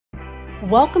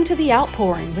Welcome to the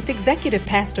Outpouring with Executive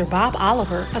Pastor Bob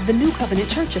Oliver of the New Covenant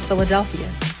Church of Philadelphia.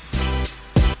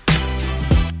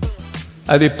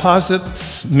 A deposit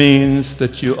means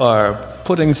that you are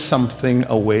putting something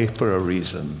away for a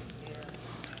reason,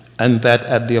 and that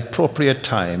at the appropriate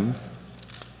time,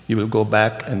 you will go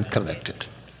back and collect it.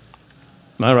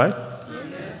 Am I right?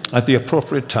 Yes. At the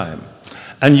appropriate time.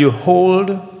 And you hold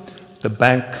the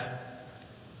bank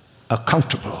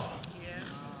accountable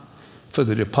for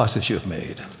the deposits you've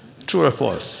made. True or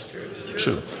false?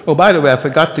 True. Oh, by the way, I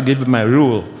forgot to give you my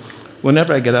rule.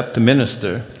 Whenever I get up to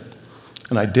minister,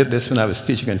 and I did this when I was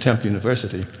teaching at Temple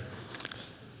University,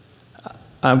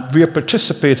 we are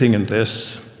participating in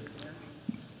this,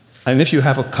 and if you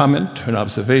have a comment or an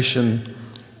observation,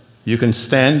 you can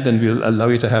stand and we'll allow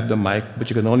you to have the mic, but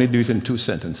you can only do it in 2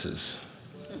 sentences.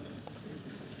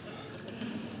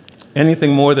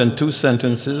 Anything more than 2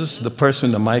 sentences, the person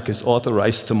in the mic is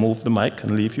authorized to move the mic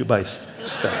and leave you by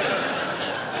step.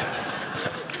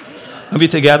 Are we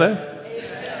together?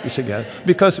 We're together.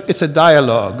 Because it's a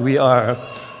dialogue. We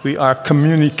are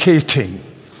communicating,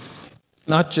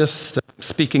 not just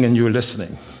speaking and you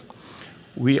listening.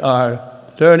 We are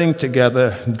learning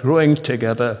together, growing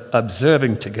together,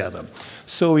 observing together.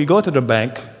 So we go to the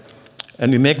bank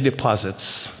and we make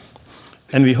deposits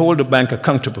and we hold the bank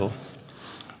accountable,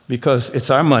 because it's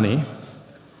our money,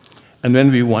 and when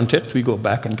we want it, we go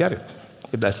back and get it,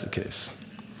 if that's the case.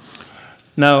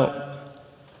 Now,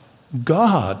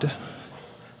 God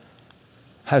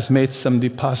has made some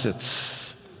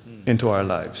deposits into our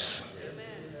lives.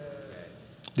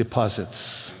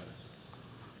 Deposits.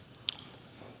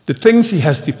 The things He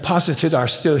has deposited are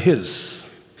still His.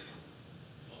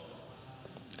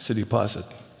 It's a deposit.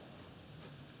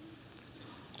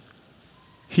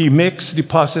 He makes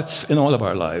deposits in all of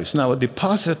our lives. Now, a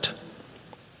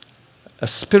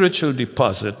spiritual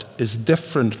deposit, is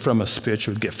different from a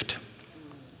spiritual gift.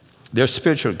 They're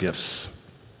spiritual gifts,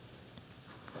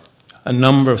 a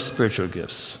number of spiritual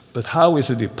gifts. But how is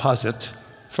a deposit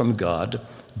from God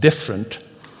different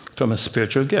from a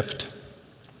spiritual gift?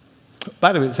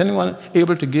 By the way, is anyone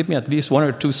able to give me at least 1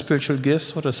 or 2 spiritual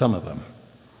gifts? What are some of them?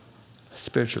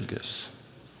 Spiritual gifts.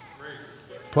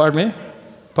 Pardon me?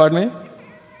 Pardon me?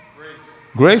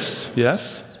 Grace,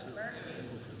 yes.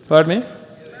 Pardon me?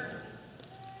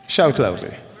 Shout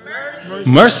loudly.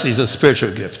 Mercy is a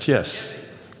spiritual gift, yes.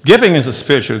 Giving is a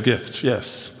spiritual gift,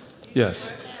 yes.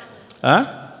 Yes. Huh?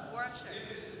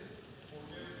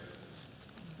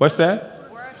 What's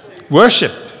that?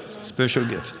 Worship. Spiritual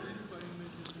gift.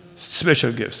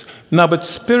 Spiritual gifts. Now, but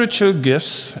spiritual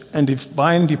gifts and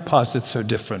divine deposits are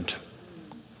different.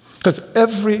 Because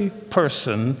every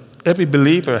person, every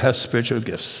believer has spiritual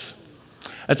gifts.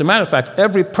 As a matter of fact,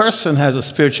 every person has a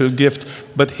spiritual gift,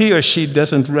 but he or she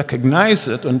doesn't recognize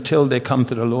it until they come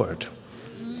to the Lord.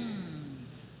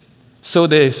 So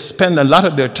they spend a lot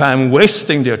of their time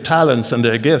wasting their talents and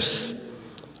their gifts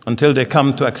until they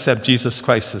come to accept Jesus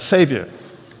Christ as Savior.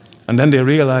 And then they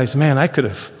realize, man, I could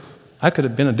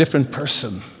have been a different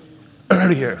person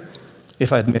earlier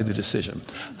if I had made the decision.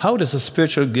 How does a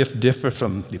spiritual gift differ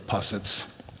from deposits?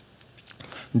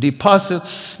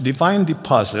 Deposits, divine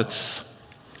deposits,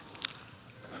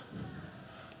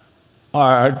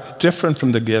 are different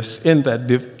from the gifts in that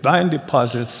divine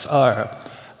deposits are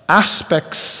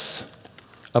aspects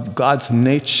of God's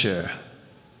nature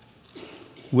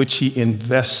which He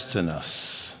invests in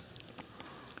us.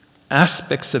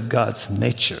 Aspects of God's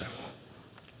nature.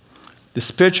 The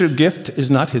spiritual gift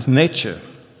is not His nature,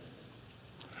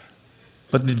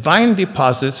 but divine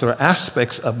deposits are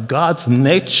aspects of God's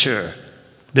nature,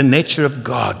 the nature of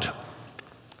God,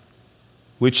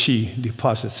 which He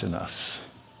deposits in us,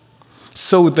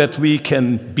 so that we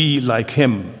can be like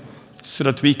Him, so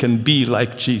that we can be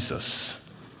like Jesus.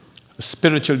 A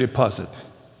spiritual deposit.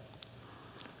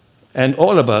 And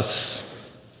all of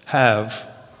us have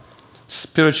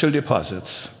spiritual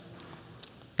deposits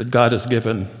that God has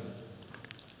given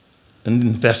and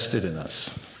invested in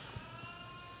us.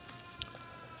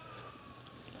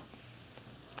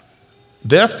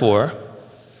 Therefore,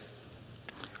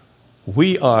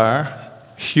 we are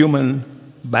human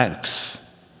banks.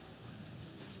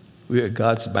 We are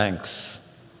God's banks.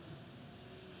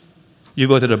 You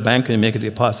go to the bank and make a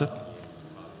deposit.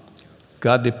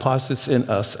 God deposits in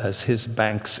us as His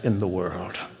banks in the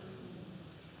world.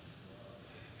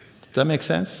 Does that make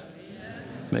sense?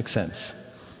 Yes. Makes sense.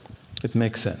 It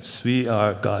makes sense. We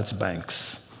are God's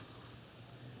banks.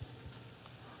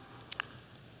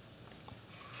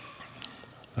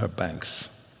 Our banks.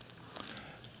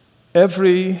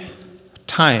 Every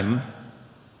time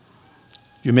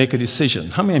you make a decision.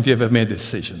 How many of you have ever made a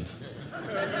decision?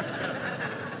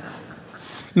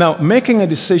 Now, making a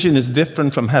decision is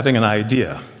different from having an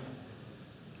idea.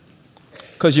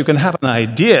 Because you can have an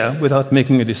idea without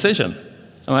making a decision.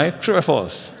 Am I true or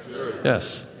false? Sure.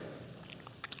 Yes.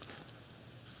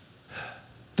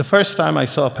 The first time I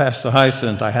saw Pastor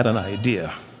Hyacinth, I had an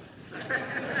idea.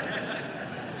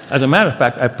 As a matter of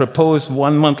fact, I proposed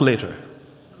 1 month later.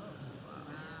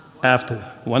 After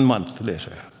 1 month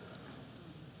later.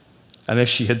 And if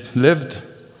she had lived,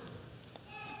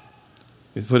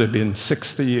 it would have been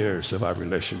 60 years of our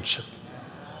relationship.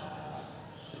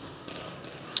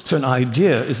 So an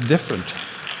idea is different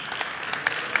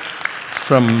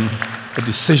from a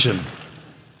decision.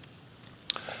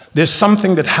 There's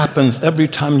something that happens every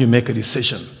time you make a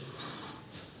decision,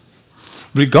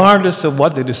 regardless of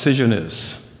what the decision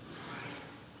is.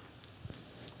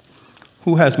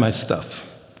 Who has my stuff?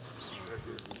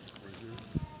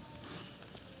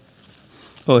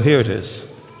 Oh, here it is.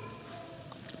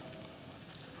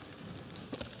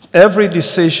 Every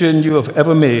decision you have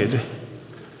ever made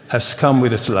has come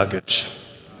with its luggage.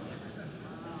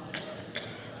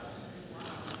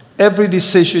 Every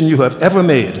decision you have ever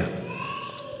made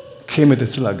came with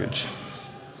its luggage.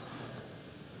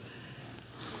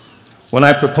 When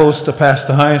I proposed to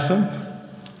Pastor Hyacinth,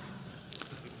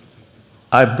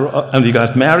 and we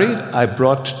got married, I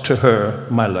brought to her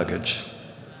my luggage.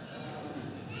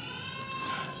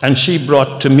 And she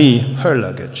brought to me her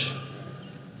luggage.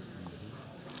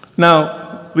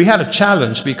 Now, we had a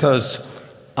challenge because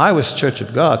I was Church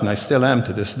of God, and I still am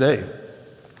to this day.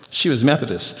 She was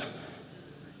Methodist.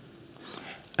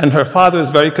 And her father was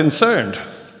very concerned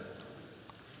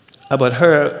about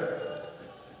her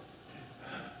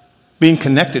being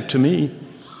connected to me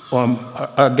or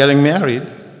getting married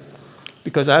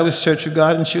because I was Church of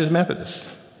God and she was Methodist.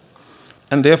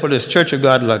 And therefore, there's Church of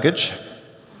God luggage,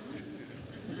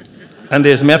 and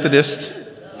there's Methodist.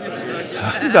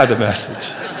 You got the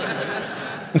message.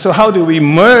 And so how do we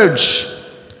merge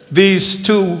these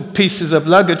two pieces of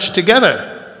luggage together?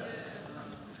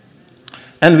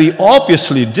 And we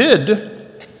obviously did.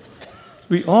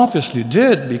 We obviously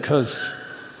did because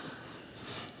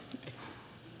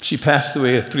she passed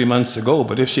away 3 months ago,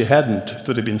 but if she hadn't, it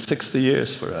would have been 60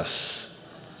 years for us.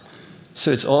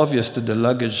 So it's obvious that the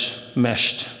luggage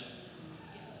meshed.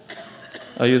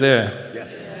 Are you there?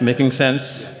 Yes. Making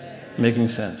sense? Yes. Making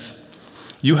sense.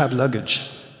 You have luggage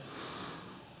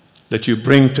that you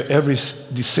bring to every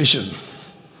decision.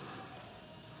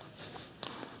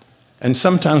 And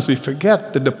sometimes we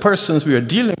forget that the persons we are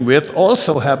dealing with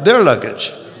also have their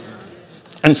luggage.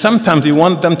 And sometimes we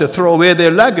want them to throw away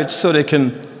their luggage so they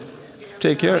can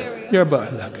take your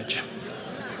luggage.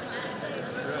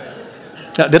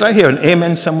 Now, did I hear an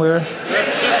amen somewhere?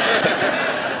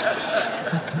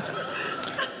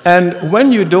 And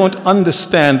when you don't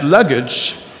understand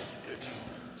luggage,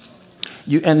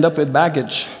 you end up with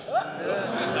baggage.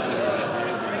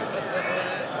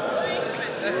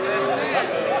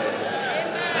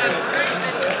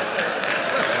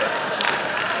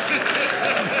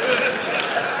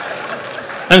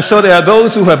 And so there are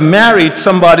those who have married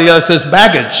somebody else's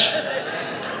baggage,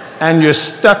 and you're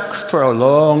stuck for a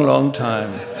long, long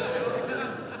time.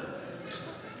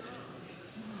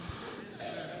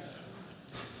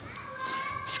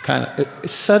 It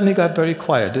suddenly got very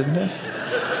quiet, didn't it?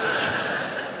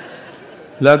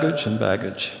 Luggage and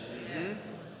baggage.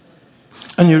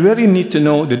 And you really need to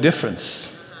know the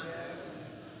difference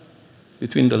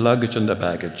between the luggage and the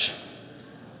baggage,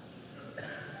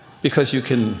 because you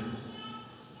can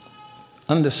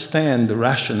understand the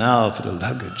rationale for the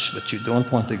luggage, but you don't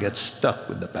want to get stuck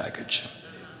with the baggage.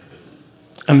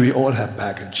 And we all have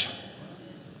baggage.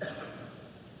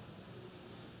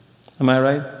 Am I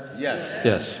right? Yes.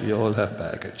 Yes, we all have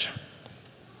baggage.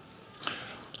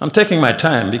 I'm taking my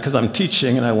time because I'm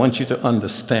teaching and I want you to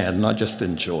understand, not just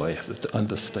enjoy, but to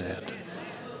understand.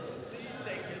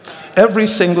 Every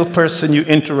single person you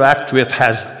interact with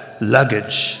has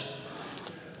luggage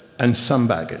and some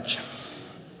baggage.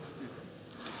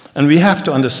 And we have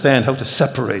to understand how to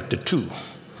separate the two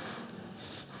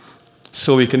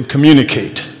so we can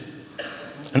communicate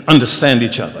and understand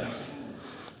each other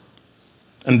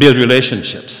and build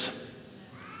relationships.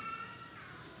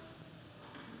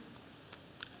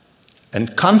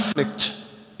 And conflict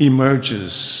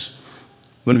emerges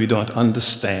when we don't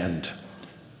understand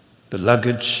the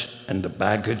luggage and the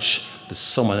baggage that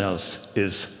someone else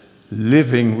is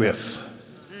living with.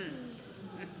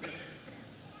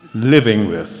 Living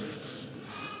with.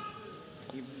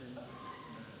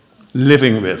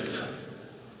 Living with.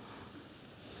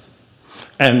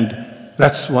 And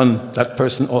that's one, that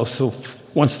person also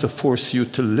wants to force you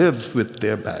to live with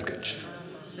their baggage.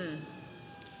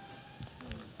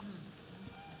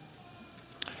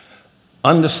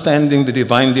 Understanding the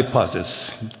divine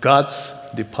deposits. God's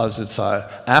deposits are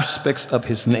aspects of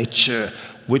his nature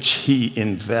which he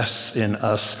invests in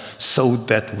us so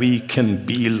that we can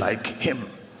be like him.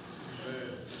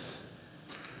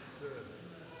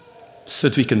 So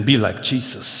that we can be like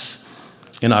Jesus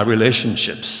in our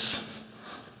relationships.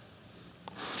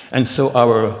 And so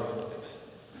our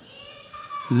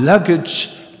luggage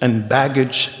and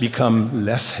baggage become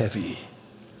less heavy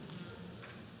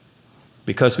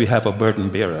because we have a burden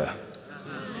bearer.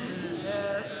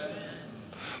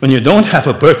 When you don't have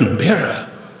a burden bearer,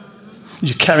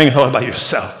 you're carrying it all by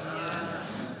yourself.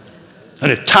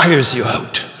 And it tires you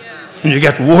out. And you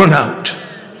get worn out.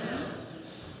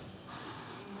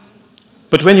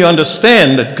 But when you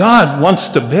understand that God wants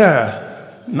to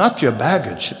bear not your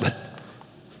baggage, but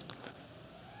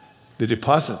the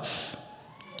deposits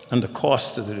and the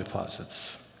cost of the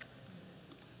deposits.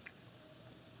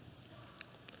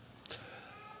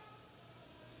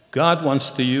 God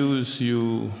wants to use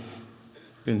you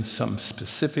in some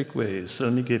specific ways. So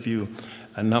let me give you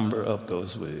a number of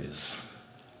those ways.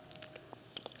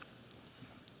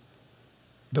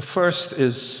 The first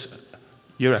is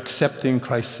you're accepting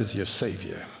Christ as your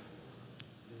Savior.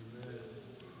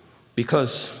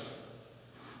 Because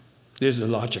there's a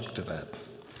logic to that.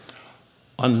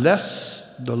 Unless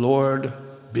the Lord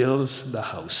builds the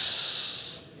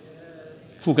house.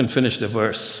 Who can finish the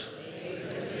verse?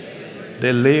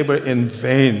 They labor in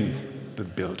vain to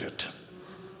build it.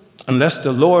 Unless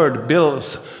the Lord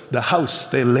builds the house,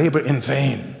 they labor in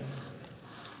vain.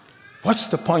 What's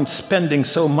the point spending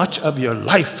so much of your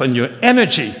life and your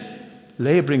energy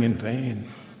laboring in vain?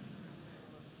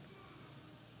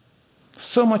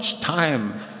 So much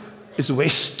time is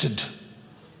wasted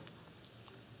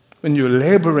when you're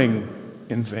laboring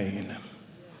in vain.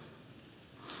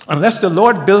 Unless the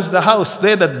Lord builds the house,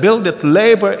 they that build it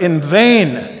labor in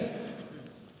vain.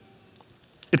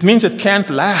 It means it can't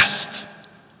last.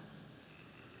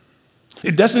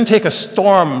 It doesn't take a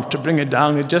storm to bring it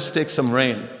down, it just takes some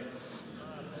rain.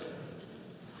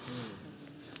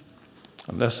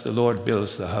 Unless the Lord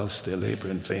builds the house, they labor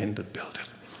in vain that build it.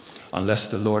 Unless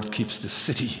the Lord keeps the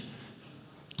city,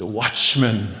 the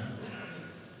watchmen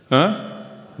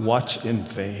watch in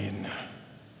vain.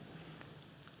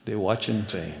 They watch in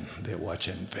vain. They watch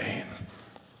in vain.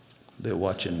 They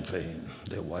watch in vain.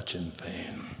 They watch in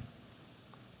vain.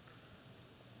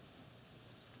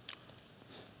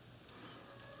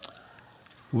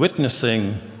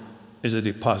 Witnessing is a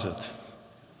deposit.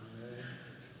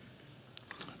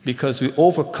 Because we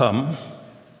overcome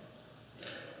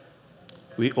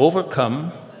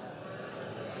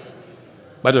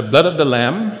by the blood of the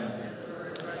Lamb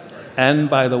and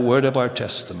by the word of our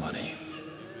testimony.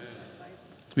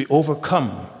 We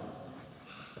overcome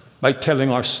by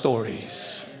telling our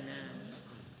stories.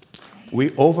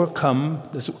 We overcome,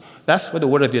 that's what the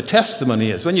word of your testimony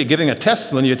is. When you're giving a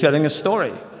testimony, you're telling a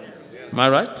story. Am I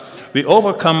right? We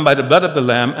overcome by the blood of the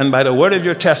Lamb and by the word of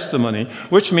your testimony,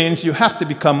 which means you have to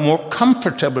become more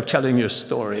comfortable telling your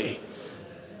story.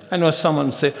 I know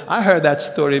someone say, I heard that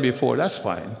story before. That's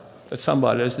fine. But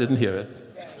somebody else didn't hear it.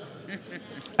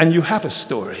 And you have a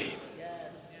story.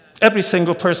 Every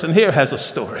single person here has a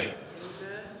story.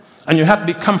 And you have to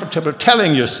be comfortable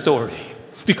telling your story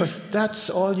because that's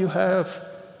all you have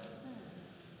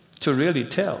to really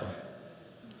tell.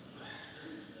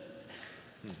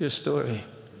 Your story.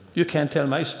 You can't tell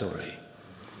my story.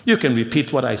 You can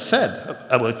repeat what I said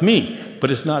about me, but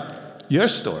it's not your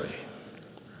story.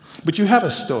 But you have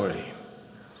a story.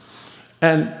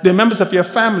 And there are members of your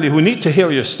family who need to hear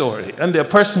your story. And there are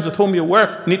persons with whom you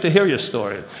work need to hear your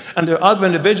story. And there are other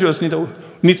individuals who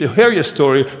need to hear your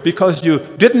story because you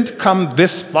didn't come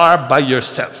this far by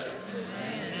yourself.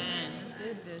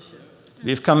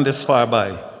 We've come this far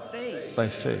by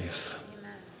faith.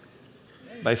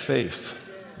 By faith.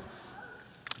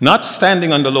 Not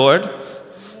standing on the Lord,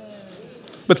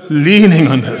 but leaning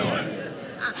on the Lord.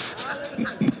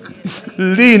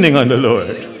 Leaning on the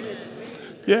Lord.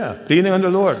 Yeah, leaning on the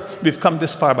Lord. We've come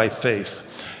this far by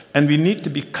faith. And we need to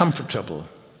be comfortable.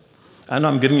 I know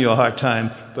I'm giving you a hard time,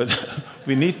 but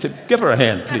we need to give her a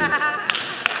hand, please.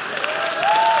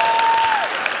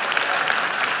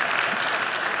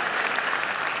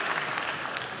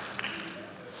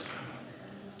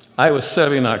 I was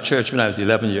serving in our church when I was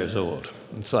 11 years old.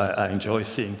 And so I enjoy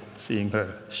seeing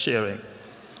her sharing.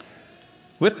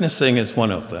 Witnessing is one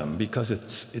of them because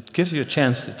it gives you a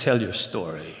chance to tell your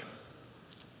story.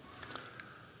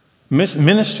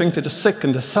 Ministering to the sick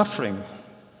and the suffering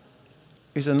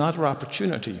is another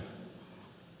opportunity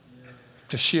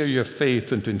to share your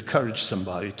faith and to encourage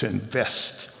somebody, to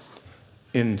invest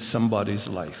in somebody's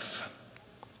life.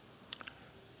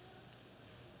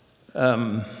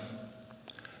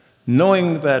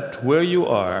 knowing that where you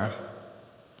are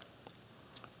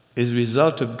is a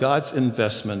result of God's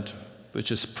investment,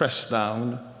 which is pressed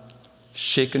down,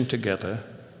 shaken together,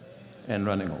 and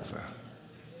running over.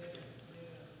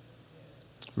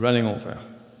 Running over.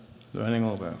 Running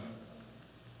over.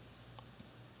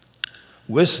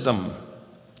 Wisdom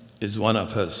is one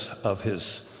of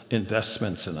his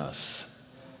investments in us.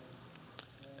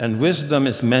 And wisdom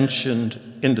is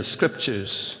mentioned in the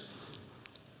scriptures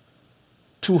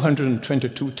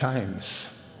 222 times.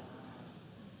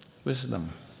 Wisdom.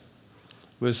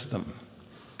 Wisdom.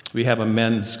 We have a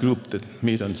men's group that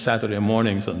meet on Saturday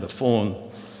mornings on the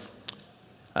phone.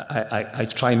 I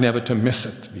try never to miss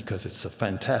it because it's a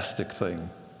fantastic thing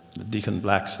that Deacon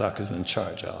Blackstock is in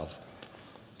charge of.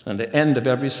 At the end of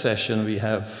every session, we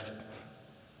have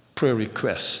prayer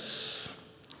requests.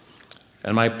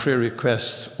 And my prayer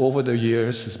requests over the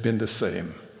years has been the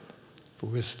same, for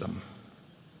wisdom.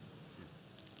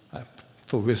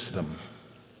 For wisdom.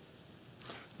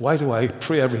 Why do I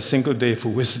pray every single day for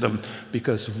wisdom?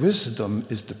 Because wisdom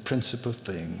is the principal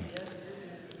thing.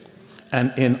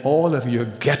 And in all of your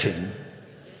getting,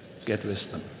 get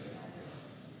wisdom.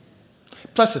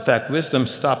 Plus the fact wisdom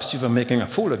stops you from making a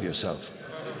fool of yourself.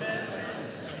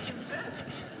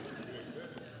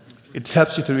 It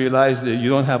helps you to realize that you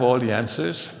don't have all the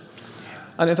answers.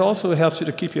 And it also helps you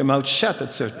to keep your mouth shut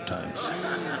at certain times.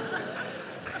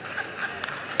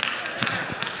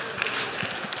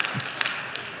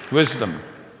 Wisdom.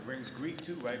 Brings grief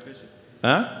too, right, Bishop?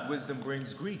 Huh? Wisdom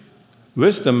brings grief.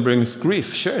 Wisdom brings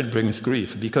grief. Sure, it brings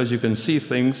grief because you can see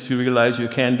things you realize you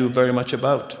can't do very much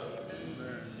about.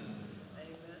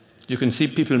 You can see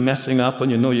people messing up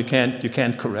and you know you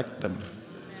can't correct them.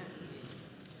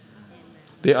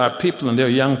 There are people and there are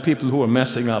young people who are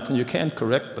messing up and you can't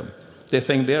correct them. They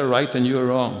think they're right and you're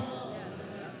wrong.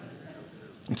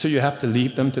 And so you have to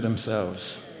leave them to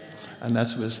themselves. And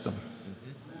that's wisdom.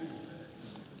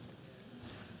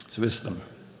 It's wisdom.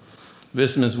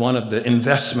 Wisdom is one of the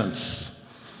investments.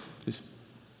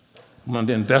 One of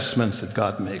the investments that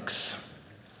God makes.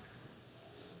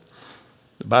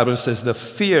 The Bible says the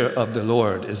fear of the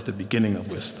Lord is the beginning of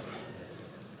wisdom.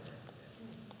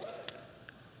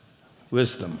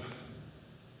 Wisdom.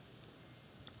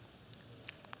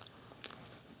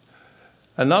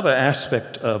 Another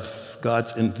aspect of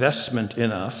God's investment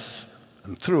in us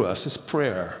and through us is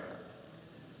prayer.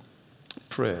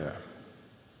 Prayer.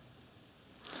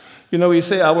 You know, we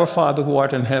say, Our Father who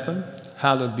art in heaven,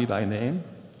 hallowed be thy name.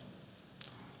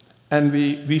 And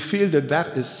we feel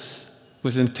that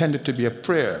was intended to be a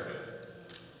prayer.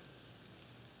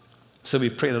 So we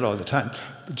pray that all the time.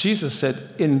 But Jesus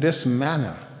said, in this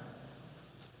manner.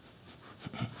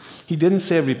 He didn't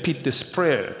say repeat this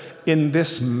prayer. In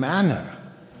this manner.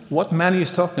 What manner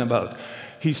he's talking about?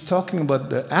 He's talking about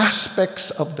the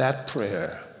aspects of that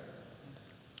prayer.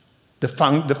 The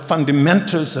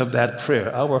fundamentals of that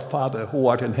prayer. Our Father who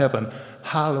art in heaven,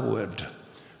 hallowed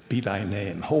be thy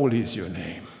name. Holy is your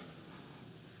name.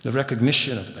 The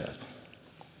recognition of that.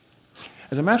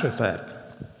 As a matter of fact,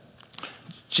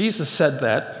 Jesus said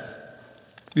that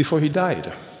before he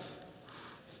died.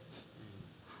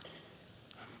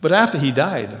 But after he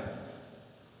died,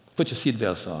 put your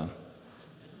seatbelts on.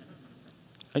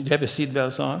 You have your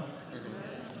seatbelts on?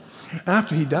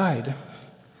 After he died,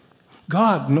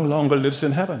 God no longer lives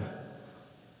in heaven.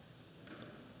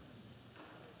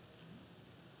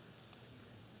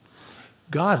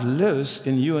 God lives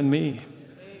in you and me.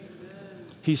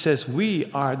 He says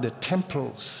we are the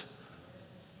temples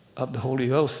of the Holy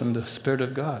Ghost and the Spirit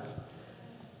of God.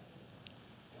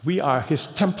 We are his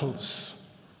temples.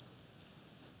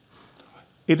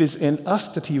 It is in us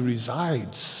that he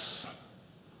resides.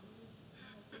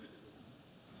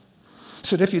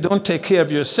 So that if you don't take care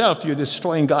of yourself, you're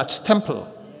destroying God's temple.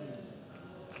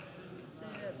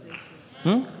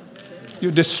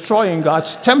 You're destroying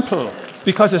God's temple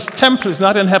because his temple is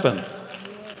not in heaven.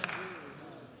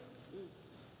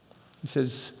 He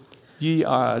says, ye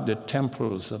are the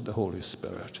temples of the Holy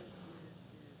Spirit.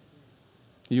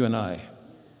 You and I.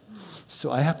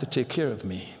 So I have to take care of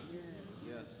me.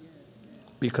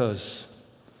 Because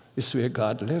it's where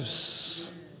God lives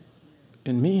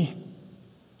in me.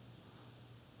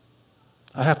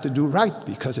 I have to do right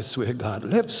because it's where God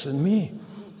lives in me.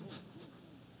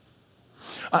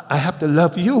 I have to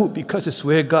love you because it's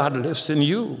where God lives in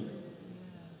you.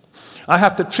 I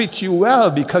have to treat you well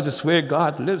because it's where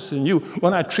God lives in you.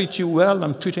 When I treat you well,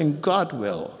 I'm treating God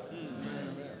well.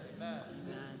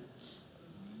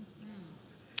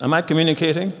 Am I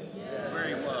communicating?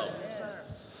 Very well.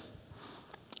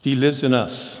 He lives in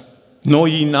us. Know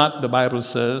ye not, the Bible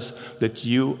says, that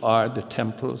you are the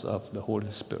temples of the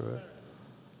Holy Spirit?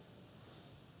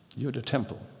 You're the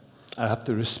temple. I have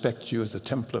to respect you as the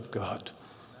temple of God.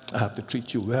 I have to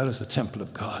treat you well as the temple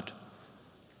of God.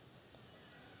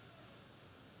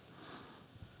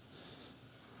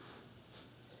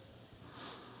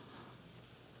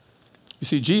 You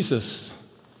see, Jesus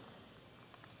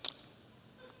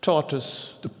taught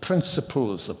us the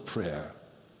principles of prayer.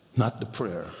 Not the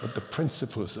prayer, but the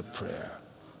principles of prayer.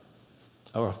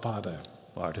 Our Father,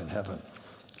 who art in heaven,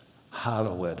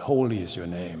 hallowed, holy is your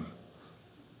name.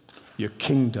 Your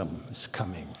kingdom is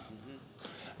coming.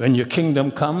 When your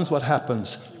kingdom comes, what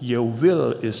happens? Your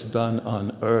will is done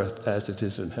on earth as it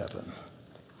is in heaven.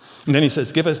 And then he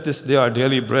says, give us this day our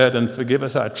daily bread and forgive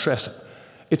us our trespasses.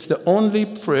 It's the only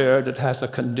prayer that has a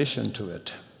condition to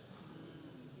it.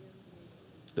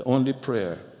 The only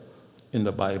prayer in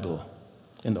the Bible,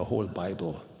 in the whole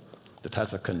Bible, that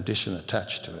has a condition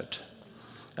attached to it.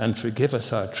 And forgive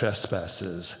us our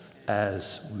trespasses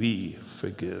as we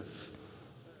forgive.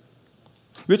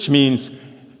 Which means,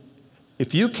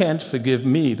 if you can't forgive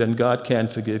me, then God can't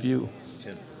forgive you.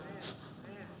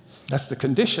 That's the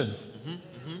condition.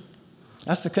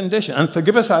 That's the condition. And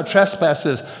forgive us our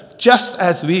trespasses just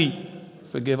as we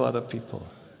forgive other people.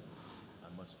 I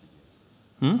must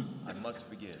forgive. I must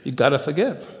forgive. You got to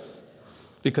forgive.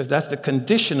 Because that's the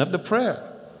condition of the prayer.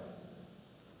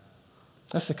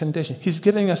 That's the condition. He's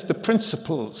giving us the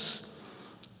principles.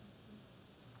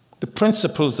 The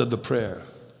principles of the prayer.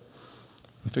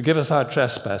 And forgive us our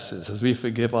trespasses as we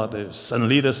forgive others. And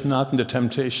lead us not into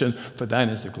temptation, for thine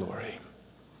is the glory.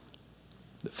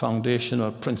 The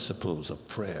foundational principles of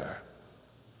prayer.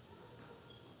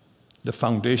 The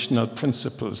foundational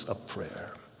principles of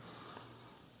prayer.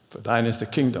 For thine is the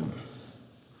kingdom,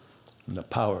 and the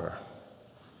power,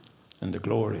 and the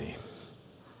glory,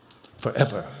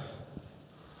 forever.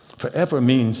 Forever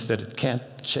means that it can't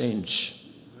change.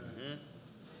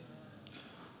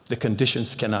 The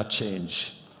conditions cannot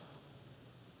change.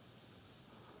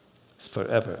 It's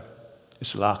forever.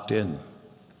 It's locked in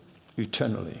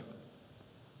eternally.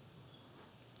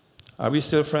 Are we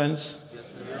still friends?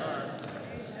 Yes, we are.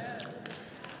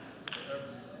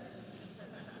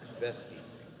 Besties.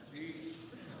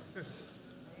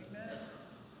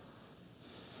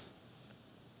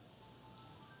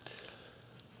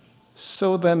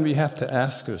 So then we have to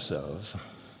ask ourselves,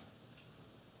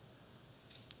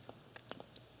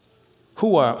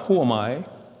 who am I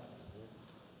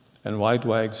and why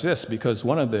do I exist? Because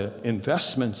one of the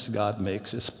investments God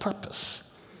makes is purpose.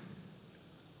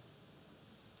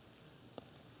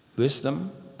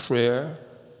 Wisdom, prayer,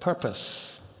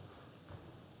 purpose.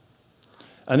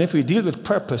 And if we deal with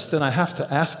purpose, then I have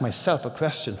to ask myself a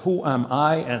question. Who am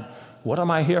I and what am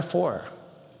I here for?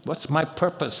 What's my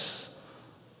purpose?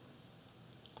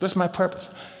 What's my purpose?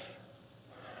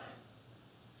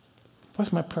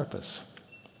 What's my purpose?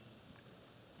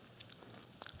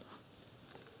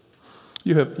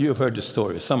 You have heard the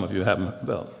story. Some of you haven't.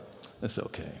 Well, that's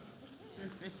okay.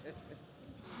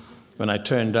 When I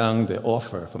turned down the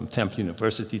offer from Temple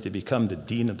University to become the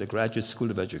dean of the Graduate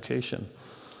School of Education,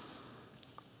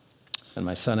 and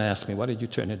my son asked me, why did you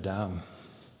turn it down?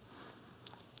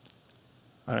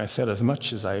 And I said, as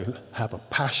much as I have a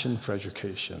passion for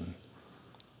education,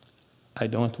 I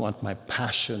don't want my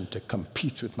passion to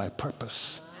compete with my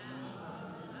purpose.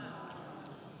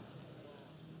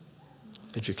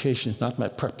 Education is not my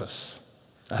purpose.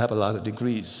 I have a lot of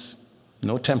degrees.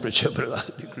 No temperature, but a lot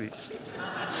of degrees.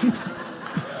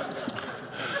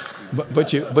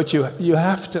 but you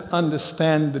have to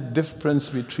understand the difference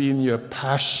between your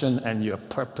passion and your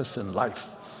purpose in life.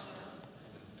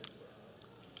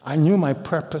 I knew my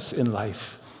purpose in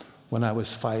life when I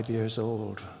was 5 years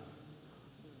old.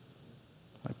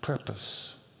 My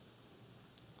purpose.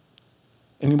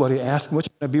 Anybody asked me, what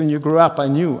you going to be when you grow up? I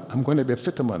knew I'm going to be a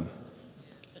fisherman.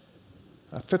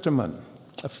 A fisherman.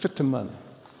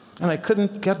 And I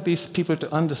couldn't get these people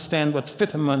to understand what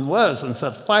fisherman was. And so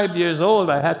at 5 years old,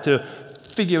 I had to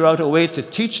figure out a way to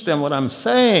teach them what I'm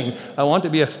saying. I want to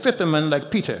be a fisherman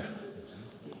like Peter.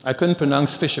 I couldn't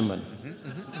pronounce fisherman.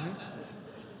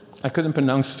 I couldn't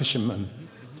pronounce fisherman.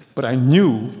 But I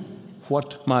knew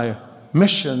what my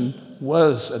mission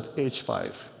was at age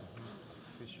 5.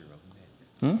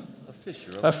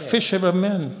 A fisher of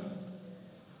men.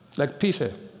 Like Peter.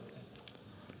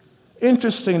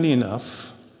 Interestingly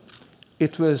enough,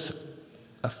 it was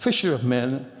a fisher of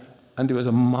men, and there was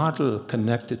a model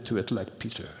connected to it like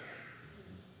Peter.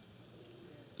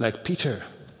 Like Peter.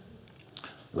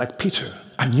 Like Peter.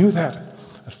 I knew that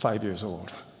at 5 years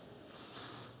old.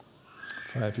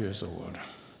 5 years old.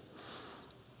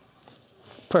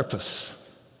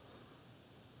 Purpose.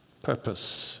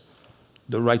 Purpose.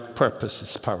 The right purpose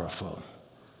is powerful.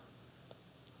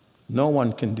 No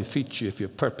one can defeat you if your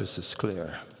purpose is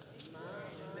clear.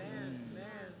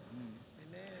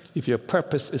 If your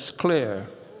purpose is clear,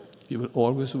 you will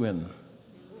always win.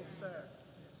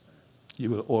 You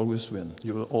will always win.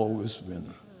 You will always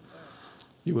win.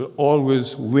 You will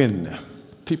always win.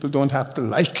 People don't have to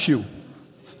like you,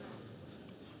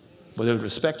 but they'll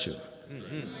respect you.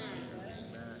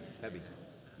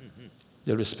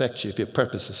 They'll respect you if your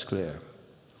purpose is clear.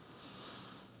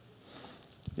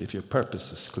 If your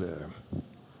purpose is clear.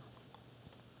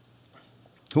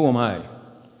 Who am I?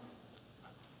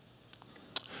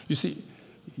 You see,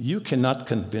 you cannot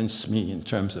convince me in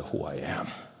terms of who I am.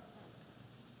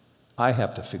 I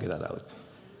have to figure that out.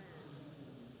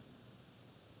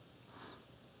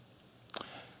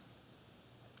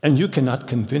 And you cannot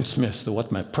convince me as to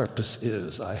what my purpose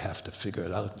is. I have to figure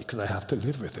it out because I have to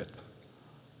live with it.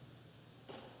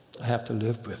 I have to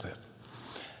live with it.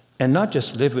 And not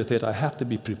just live with it, I have to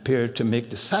be prepared to make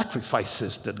the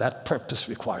sacrifices that that purpose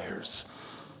requires.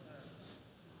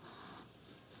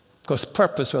 Because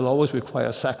purpose will always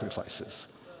require sacrifices.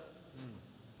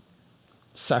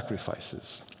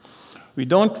 Sacrifices. We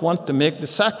don't want to make the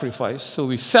sacrifice, so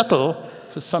we settle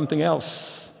for something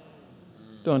else.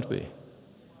 Don't we?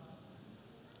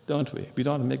 Don't we? We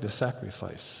don't want to make the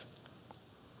sacrifice.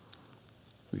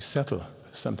 We settle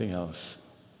for something else.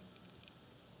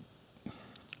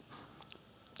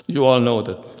 You all know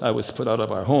that I was put out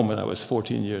of our home when I was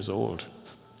 14 years old.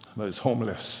 I was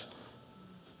homeless.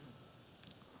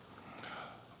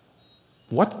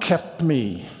 What kept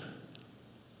me?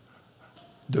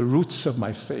 The roots of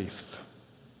my faith.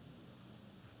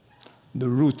 The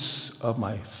roots of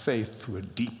my faith were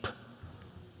deep.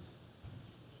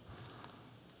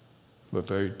 Were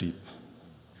very deep.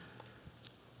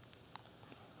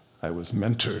 I was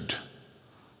mentored.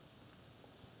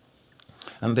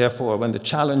 And therefore, when the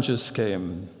challenges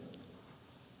came,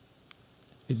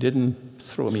 it didn't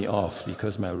throw me off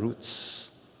because my roots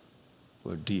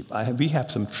were deep. We have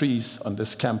some trees on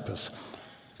this campus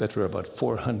that were about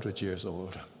 400 years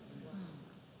old.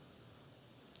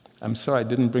 I'm sorry I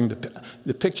didn't bring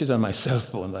the pictures on my cell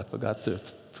phone. I forgot to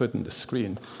put in the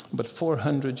screen. But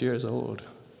 400 years old.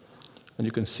 And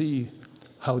you can see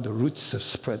how the roots have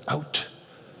spread out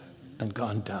and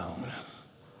gone down.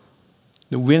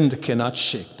 The wind cannot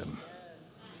shake them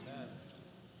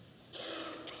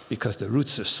because the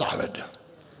roots are solid.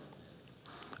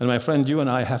 And my friend, you and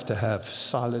I have to have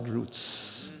solid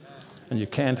roots. And you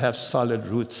can't have solid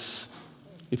roots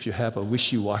if you have a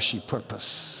wishy-washy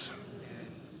purpose.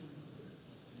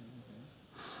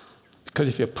 Because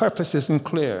if your purpose isn't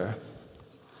clear,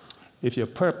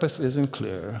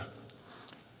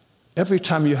 every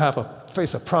time you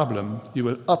face a problem, you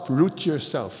will uproot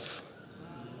yourself.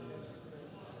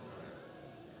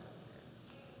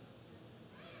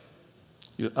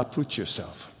 You'll uproot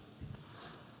yourself.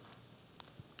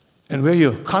 And where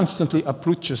you constantly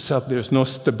uproot yourself, there's no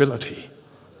stability.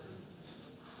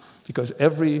 Because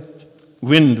every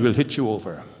wind will hit you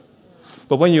over.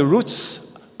 But when your roots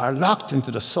are locked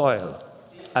into the soil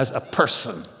as a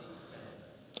person,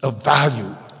 a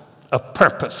value, a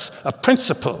purpose, a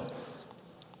principle,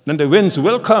 then the winds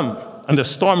will come and the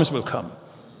storms will come.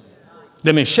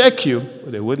 They may shake you,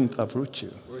 but they wouldn't uproot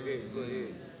you.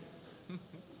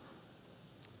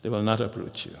 They will not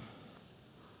uproot you.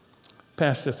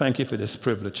 Pastor, thank you for this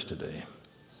privilege today.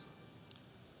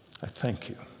 I thank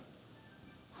you.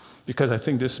 Because I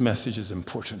think this message is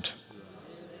important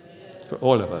for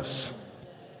all of us.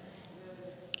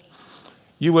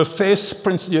 You will face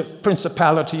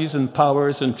principalities and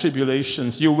powers and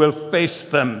tribulations. You will face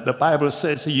them. The Bible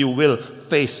says you will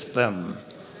face them.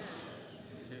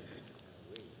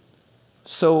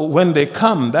 So when they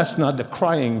come, that's not the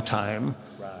crying time.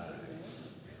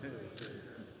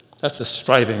 That's the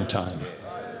striving time.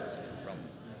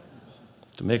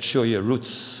 To make sure your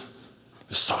roots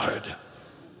are solid.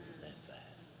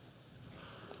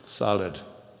 Solid.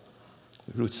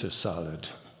 The roots are solid.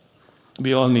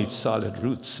 We all need solid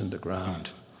roots in the ground.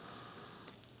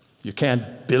 You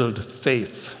can't build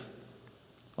faith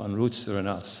on roots that are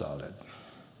not solid.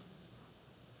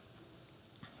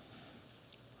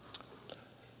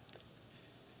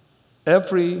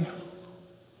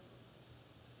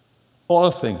 All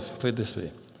things, put it this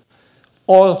way,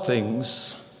 all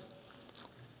things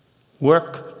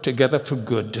work together for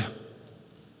good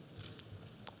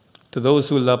to those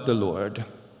who love the Lord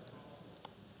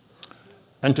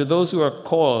and to those who are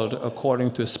called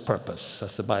according to his purpose.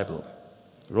 That's the Bible.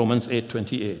 Romans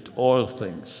 8:28, all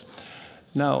things.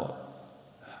 Now,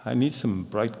 I need some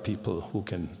bright people who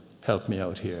can help me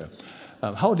out here.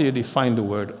 How do you define the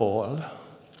word all?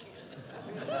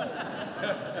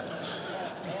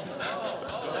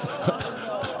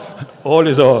 All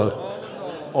is all.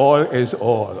 All is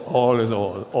all. All is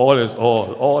all. All is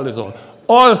all. All is all.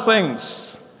 All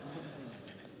things.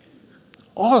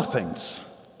 All things.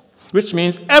 Which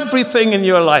means everything in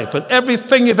your life and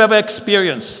everything you've ever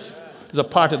experienced is a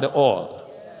part of the all.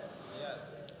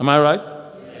 Am I right?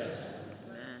 Yes.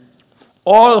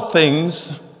 All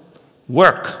things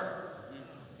work.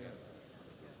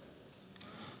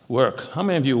 Work. How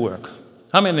many of you work?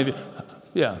 How many of you?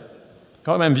 Yeah.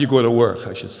 How many of you go to work,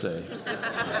 I should say?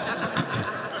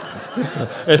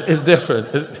 It's different.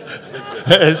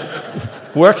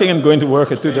 Working and going to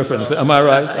work are two different things. Am I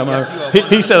right?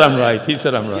 He said I'm right. He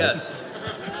said I'm right. Yes.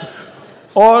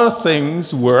 All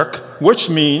things work, which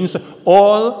means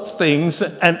all things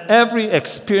and every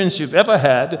experience you've ever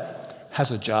had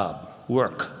has a job.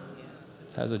 Work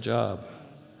has a job.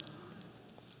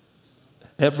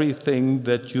 Everything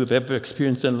that you've ever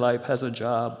experienced in life has a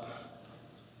job.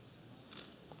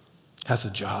 Has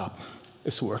a job.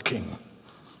 It's working.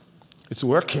 It's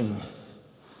working.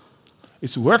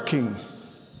 It's working.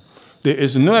 There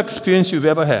is no experience you've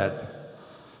ever had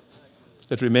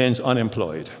that remains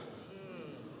unemployed.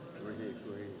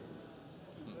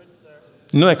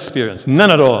 No experience, none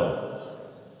at all,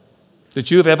 that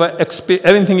you've ever experienced,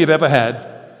 anything you've ever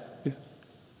had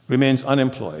remains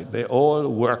unemployed. They all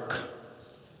work,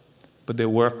 but they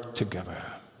work together.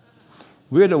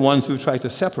 We're the ones who try to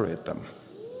separate them.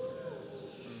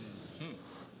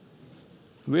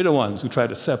 We're the ones who try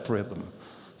to separate them.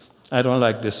 I don't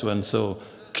like this one, so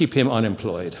keep him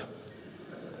unemployed.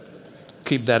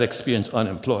 Keep that experience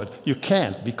unemployed. You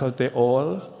can't, because they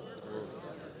all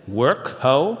work,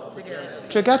 how?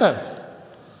 Together.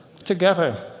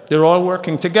 They're all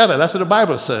working together. That's what the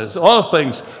Bible says. All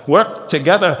things work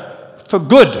together for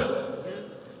good.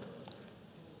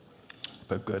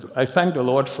 For good. I thank the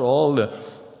Lord for all the,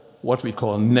 what we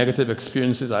call negative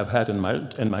experiences I've had in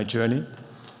my journey.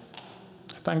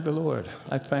 I thank the Lord.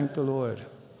 I thank the Lord.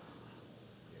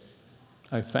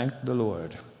 I thank the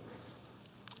Lord.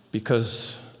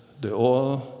 Because they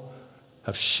all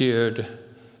have shared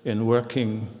in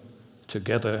working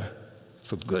together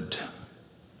for good.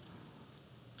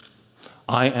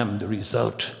 I am the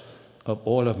result of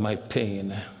all of my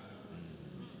pain.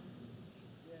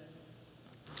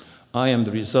 I am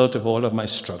the result of all of my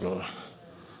struggle.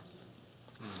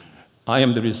 I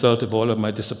am the result of all of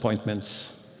my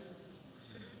disappointments.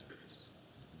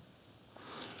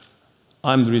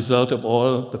 I'm the result of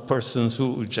all the persons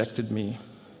who rejected me.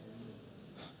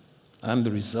 I'm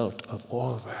the result of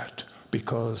all that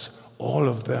because all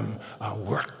of them are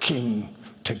working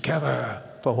together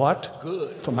for what?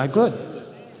 Good. For my good.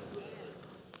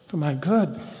 For my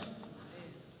good.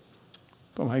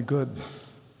 For my good.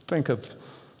 Think of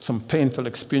some painful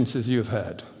experiences you've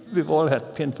had. We've all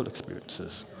had painful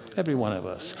experiences, every one of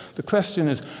us. The question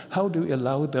is, how do we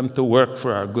allow them to work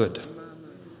for our good?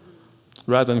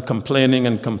 Rather than complaining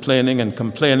and complaining and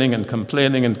complaining and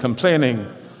complaining and complaining.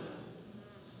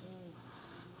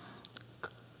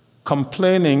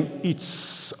 Complaining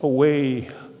eats away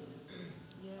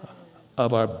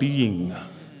of our being.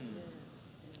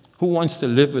 Who wants to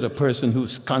live with a person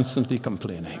who's constantly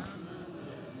complaining?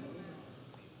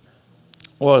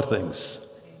 All things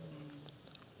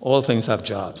have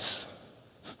jobs.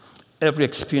 Every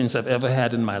experience I've ever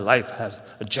had in my life has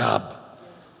a job.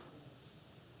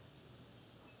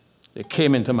 They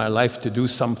came into my life to do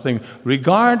something,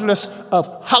 regardless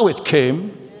of how it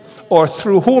came or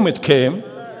through whom it came.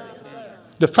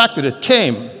 The fact that it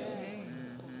came,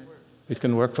 it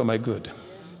can work for my good.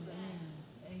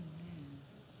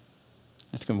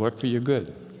 It can work for your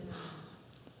good.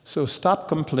 So stop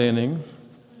complaining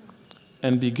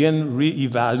and begin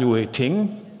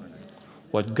reevaluating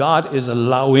what God is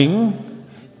allowing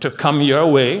to come your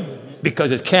way,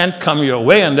 because it can't come your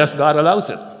way unless God allows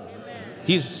it.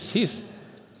 The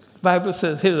Bible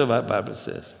says, here's what the Bible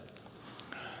says.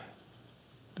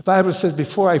 The Bible says,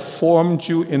 before I formed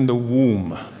you in the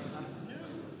womb.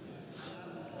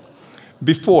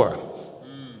 Before,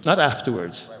 not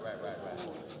afterwards.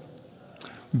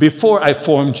 Before I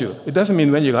formed you. It doesn't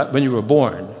mean when you were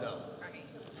born.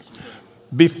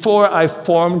 Before I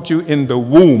formed you in the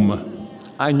womb,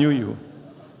 I knew you.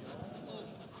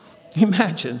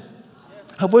 Imagine.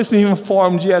 I wasn't even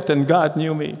formed yet and God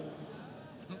knew me.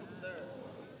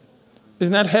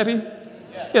 Isn't that heavy?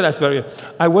 Yeah, that's very heavy.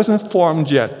 I wasn't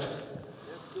formed yet.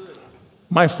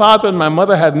 My father and my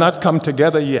mother had not come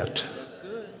together yet.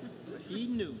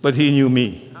 But he knew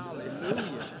me.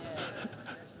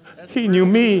 He knew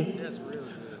me.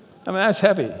 I mean, that's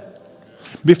heavy.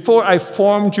 Before I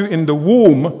formed you in the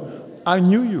womb, I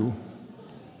knew you.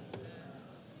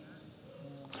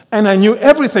 And I knew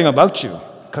everything about you,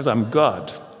 because I'm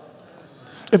God.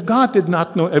 If God did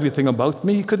not know everything about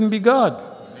me, he couldn't be God.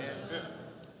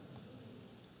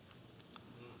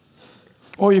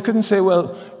 Or you couldn't say,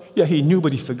 well, yeah, he knew,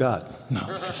 but he forgot. No.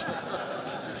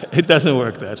 It doesn't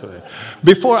work that way.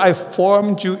 Before I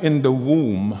formed you in the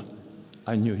womb,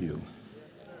 I knew you.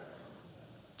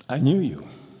 I knew you.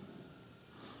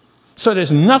 So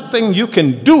there's nothing you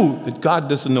can do that God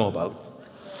doesn't know about.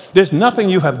 There's nothing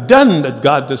you have done that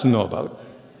God doesn't know about.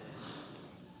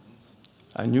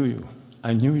 I knew you.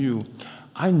 I knew you.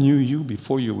 I knew you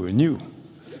before you were new.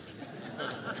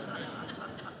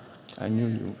 I knew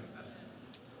you.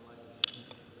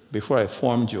 Before I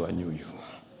formed you, I knew you.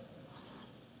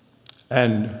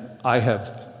 And I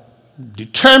have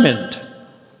determined,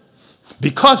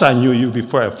 because I knew you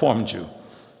before I formed you,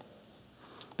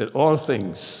 that all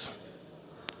things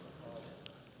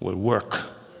will work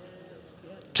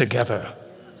together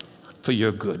for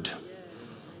your good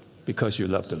because you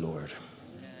love the Lord.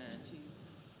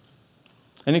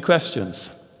 Any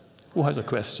questions? Who has a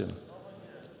question?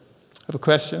 Have a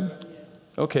question?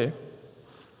 Okay.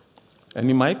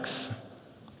 Any mics?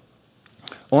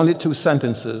 Only 2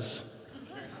 sentences.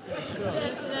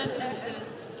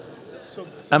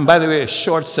 And by the way,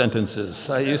 short sentences.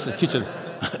 I used to teach it.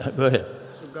 Go ahead.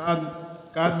 So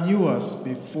God knew us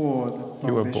before the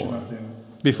foundation of the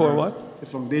earth. Before what? The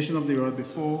foundation of the earth,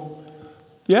 before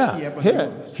Yeah, he ever here. knew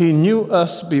us. He knew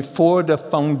us before the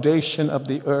foundation of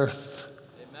the earth.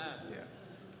 Yeah.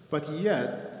 But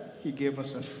yet, he gave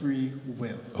us a free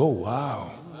will. Oh,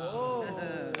 wow.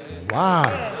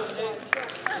 Wow.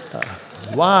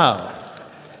 Wow.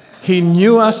 He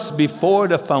knew us before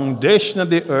the foundation of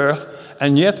the earth,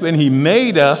 and yet when he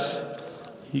made us,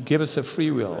 he gave us a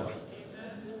free will.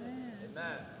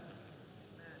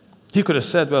 He could have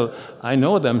said, well, I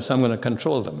know them, so I'm going to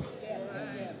control them.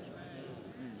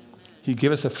 He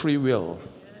gave us a free will.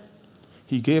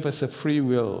 He gave us a free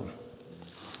will.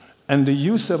 And the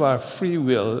use of our free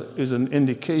will is an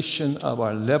indication of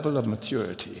our level of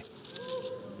maturity.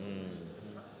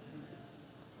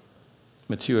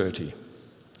 Maturity.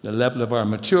 The level of our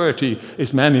maturity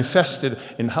is manifested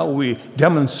in how we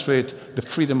demonstrate the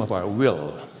freedom of our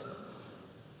will.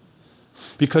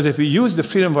 Because if we use the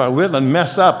freedom of our will and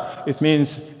mess up, it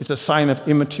means it's a sign of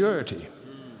immaturity.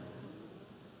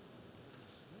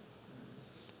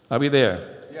 Are we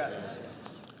there? Yes.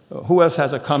 Who else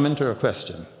has a comment or a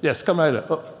question? Yes, come right up.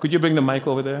 Oh, could you bring the mic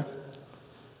over there?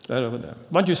 Right over there.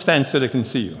 Why don't you stand so they can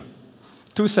see you?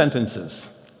 2 sentences.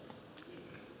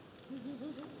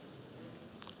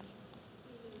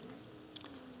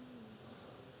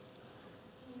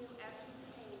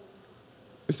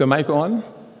 Is the mic on?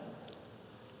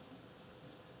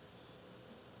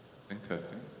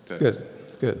 Testing. Good,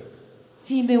 good.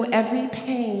 He knew every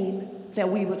pain that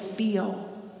we would feel,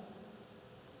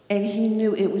 and he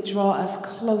knew it would draw us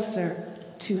closer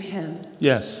to him.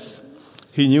 Yes.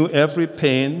 He knew every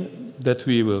pain that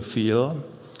we will feel,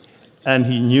 and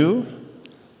he knew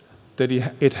that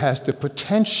it has the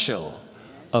potential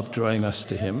of drawing us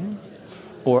to him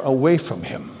or away from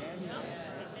him.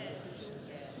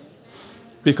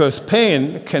 Because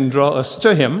pain can draw us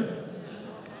to him,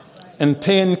 and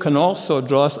pain can also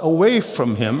draw us away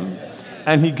from him,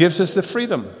 and he gives us the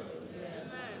freedom.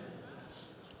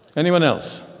 Anyone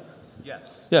else?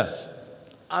 Yes. Yes.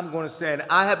 I'm going to say,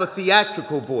 I have a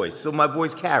theatrical voice, so my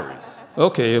voice carries.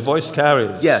 Okay, your voice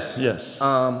carries. Yes. Yes.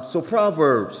 So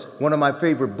Proverbs, one of my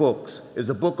favorite books, is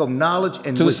a book of knowledge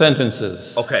and 2 wisdom.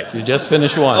 sentences. Okay. You just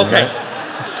finished 1. Okay.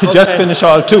 Right? You just finished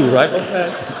all 2, right?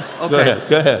 Okay.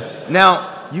 Go ahead.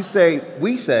 Now, we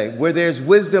say, where there's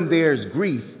wisdom, there's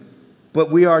grief, but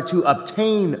we are to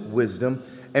obtain wisdom,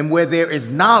 and where there is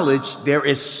knowledge, there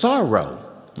is sorrow.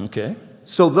 Okay.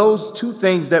 So those 2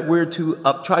 things that we're to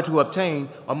try to obtain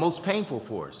are most painful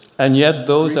for us. And yet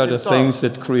those Grief are and the sorrow. things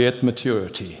that create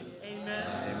maturity.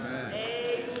 Amen.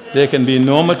 There can be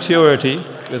no maturity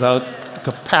without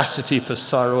capacity for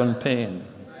sorrow and pain.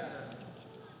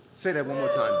 Say that one more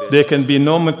time, Bishop. There can be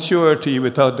no maturity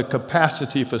without the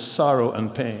capacity for sorrow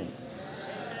and pain.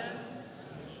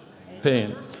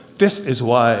 Pain. This is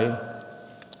why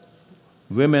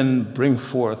women bring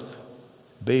forth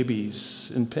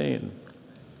babies in pain.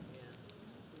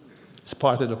 It's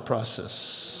part of the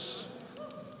process.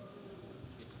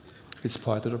 It's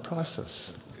part of the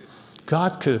process.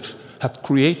 God could have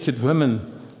created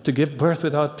women to give birth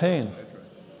without pain.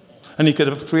 And he could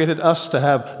have created us to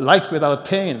have life without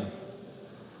pain.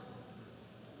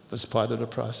 But it's part of the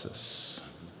process.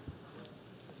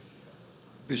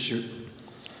 Bishop,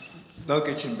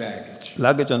 luggage and baggage.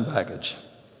 Luggage and baggage.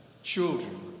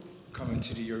 Children come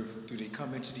into the earth. Do they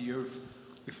come into the earth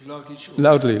with luggage? Or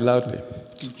Loudly, loudly.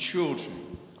 do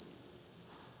children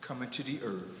come into the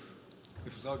earth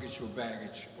with luggage or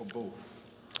baggage or both?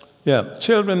 Yeah,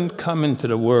 children come into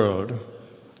the world.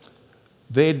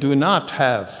 They do not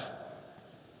have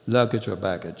luggage or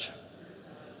baggage.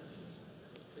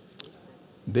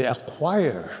 They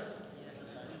acquire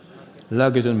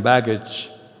luggage and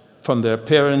baggage from their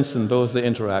parents and those they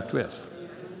interact with.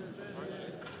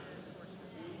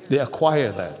 They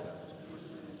acquire that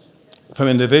from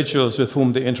individuals with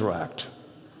whom they interact.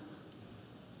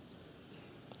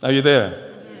 Are you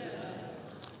there?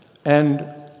 And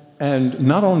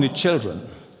not only children,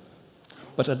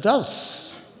 but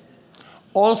adults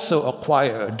also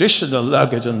acquire additional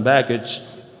luggage and baggage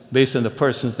based on the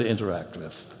persons they interact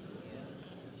with.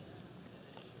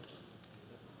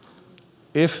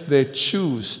 If they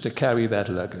choose to carry that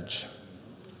luggage,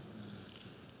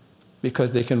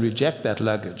 because they can reject that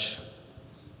luggage,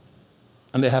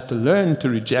 and they have to learn to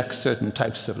reject certain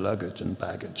types of luggage and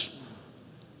baggage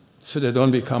so they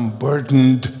don't become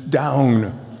burdened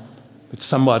down with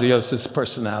somebody else's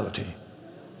personality.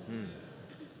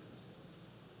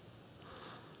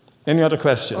 Any other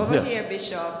question? Over Yes. here,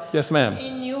 Bishop. Yes, ma'am. He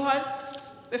knew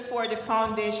us before the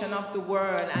foundation of the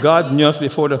world. And God knew us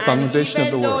before the foundation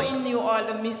of the world. And even though he knew all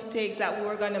the mistakes that we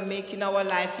were going to make in our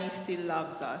life, he still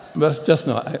loves us. But just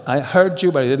no, I heard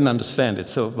you, but I didn't understand it.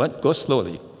 So go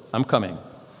slowly. I'm coming.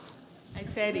 I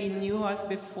said he knew us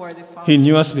before the foundation. He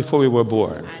knew us before we were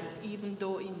born. And even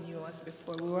though he knew us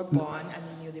before we were born and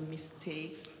he knew the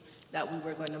mistakes that we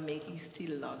were going to make, he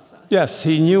still loves us. Yes,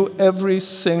 he knew every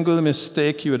single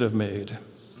mistake you would have made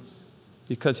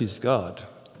because he's God.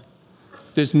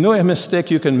 There's no mistake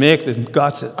you can make that God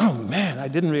said, oh man, I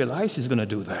didn't realize he's going to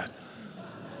do that.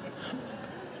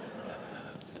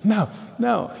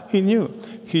 No, he knew.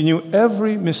 He knew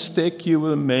every mistake you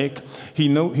will make. He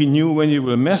knew when you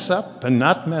will mess up and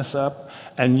not mess up.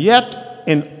 And yet,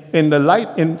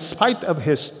 in spite of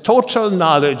his total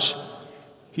knowledge,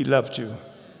 he loved you.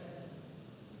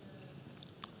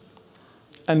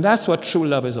 And that's what true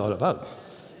love is all about.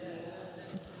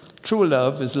 True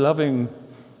love is loving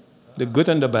the good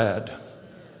and the bad.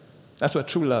 That's what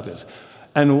true love is.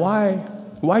 And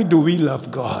why do we love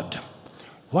God?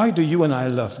 Why do you and I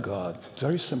love God? It's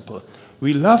very simple.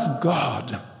 We love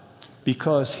God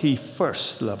because he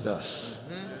first loved us.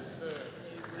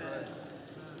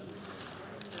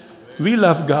 We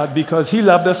love God because he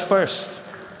loved us first.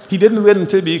 He didn't wait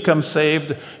until we become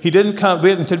saved. He didn't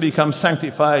wait until we become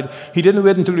sanctified. He didn't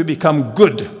wait until we become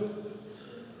good.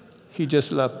 He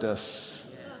just loved us.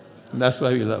 And that's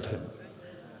why we love him.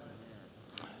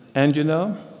 And you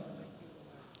know,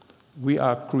 we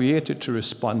are created to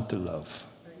respond to love.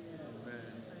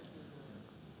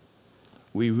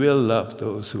 We will love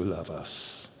those who love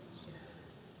us.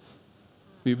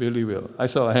 We really will. I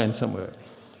saw a hand somewhere.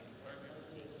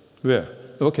 Where?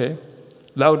 Okay.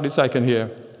 Loudly so I can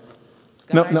hear.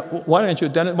 No, why don't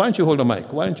you hold the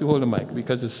mic? Why don't you hold the mic?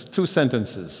 Because it's 2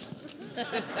 sentences.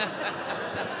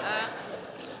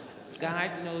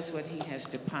 God knows what he has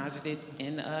deposited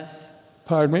in us.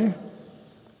 Pardon me?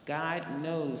 God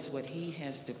knows what he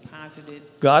has deposited.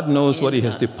 God knows what he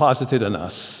has deposited in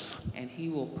us. And he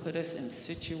will put us in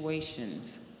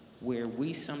situations where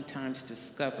we sometimes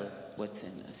discover what's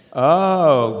in us.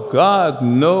 Oh, God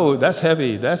knows. That's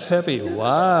heavy. That's heavy.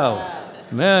 Wow.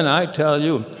 Man, I tell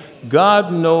you,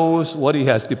 God knows what he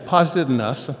has deposited in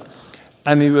us,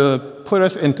 and he will put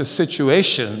us into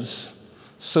situations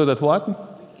so that what?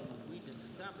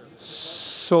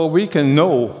 So we can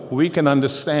know, we can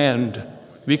understand,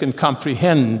 we can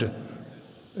comprehend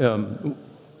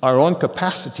our own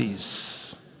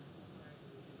capacities.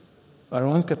 Our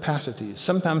own capacities.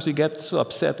 Sometimes we get so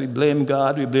upset, we blame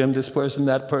God, we blame this person,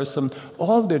 that person.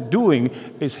 All they're doing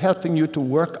is helping you to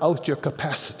work out your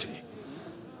capacity.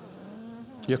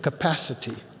 Your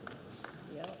capacity.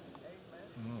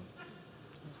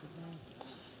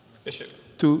 Bishop.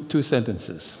 Two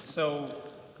sentences. So,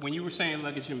 when you were saying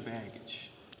luggage and baggage.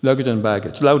 Luggage and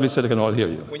baggage. Loudly so they can all hear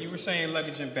you. When you were saying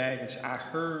luggage and baggage, I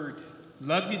heard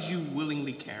luggage you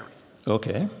willingly carry.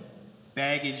 Okay.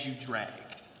 Baggage you drag.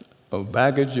 Oh,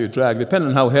 baggage you drag, depending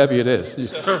on how heavy it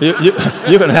is.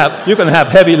 You can have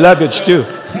heavy luggage too.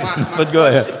 But go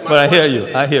ahead. But I hear you.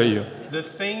 I hear you. The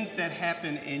things that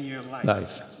happen in your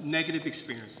life. Negative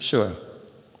experiences. Sure.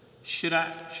 Should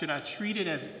I treat it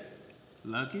as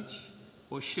luggage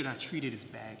or should I treat it as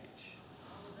baggage?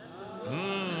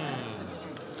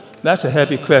 That's a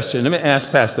heavy question. Let me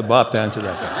ask Pastor Bob to answer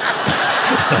that.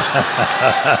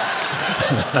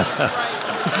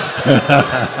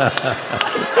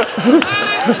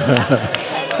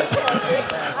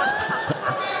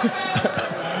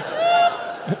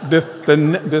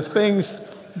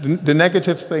 the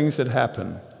negative things that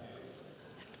happen,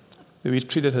 do we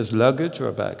treat it as luggage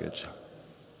or baggage?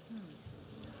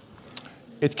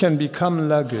 It can become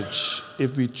luggage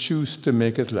if we choose to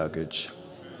make it luggage.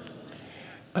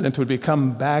 And it will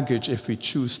become baggage if we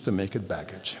choose to make it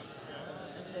baggage.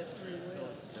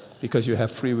 Because you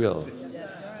have free will.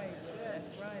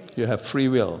 You have free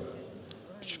will.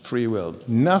 Free will.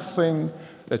 Nothing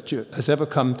that has ever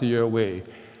come to your way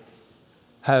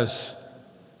has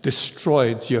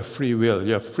destroyed your free will.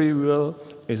 Your free will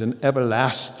is an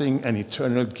everlasting and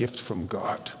eternal gift from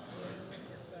God.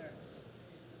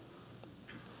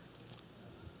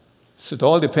 So it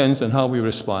all depends on how we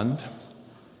respond.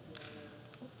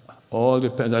 All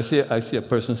depends. I see a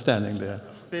person standing there.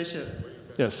 Bishop.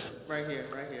 Yes. Right here.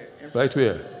 Right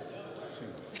where?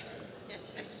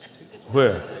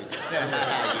 Where?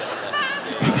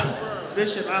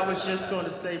 Bishop, I was just going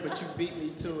to say, but you beat me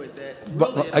to it. That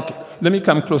really let me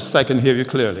come close so I can hear you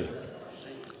clearly.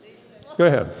 Go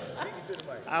ahead.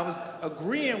 I was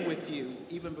agreeing with you,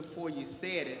 even before you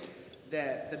said it,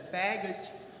 that the baggage,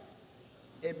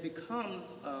 it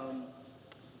becomes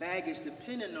baggage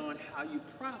depending on how you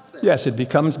process it. Yes, it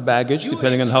becomes baggage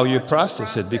depending on how you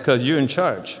process it, because you're in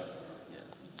charge.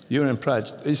 You're in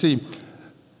charge. You see,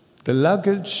 the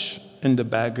luggage and the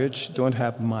baggage don't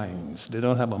have minds. They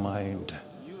don't have a mind.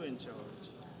 You're in charge.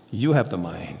 You have the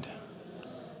mind.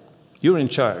 You're in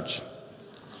charge.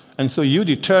 And so you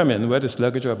determine whether it's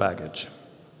luggage or baggage.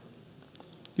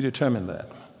 You determine that.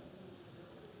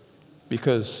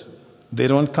 Because they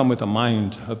don't come with a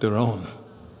mind of their own.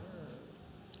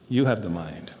 You have the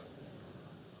mind.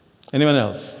 Anyone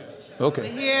else? Okay.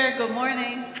 We're here. Good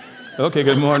morning. Okay,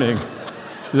 good morning.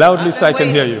 Loudly so I can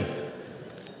hear you.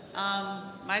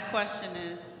 My question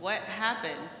is, what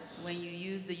happens when you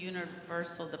use the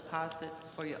universal deposits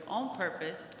for your own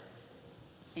purpose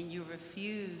and you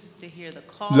refuse to hear the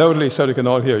call? Loudly so they can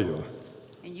all hear you.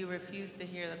 And you refuse to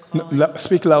hear the call? No,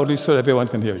 speak loudly so everyone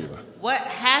can hear you. What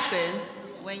happens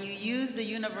when you use the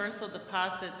universal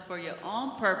deposits for your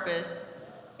own purpose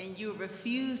and you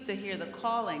refuse to hear the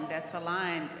calling that's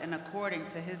aligned and according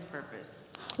to his purpose?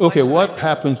 Okay, what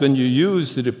happens when you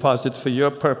use the deposit for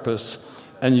your purpose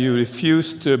and you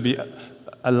refuse to be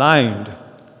aligned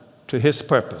to his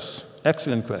purpose?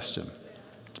 Excellent question.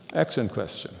 Excellent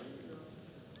question.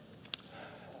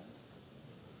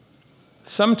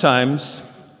 Sometimes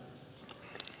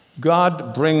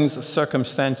God brings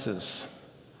circumstances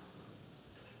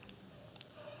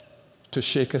to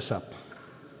shake us up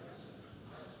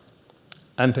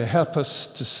and to help us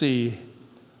to see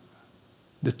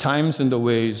the times and the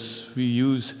ways we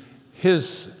use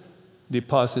his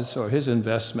deposits or his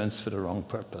investments for the wrong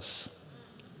purpose.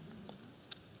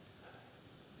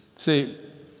 See,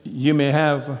 you may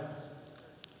have,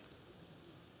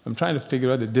 I'm trying to figure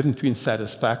out the difference between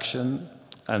satisfaction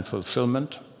and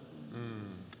fulfillment.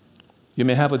 You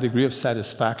may have a degree of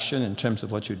satisfaction in terms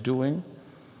of what you're doing,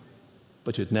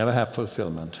 but you'd never have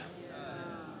fulfillment.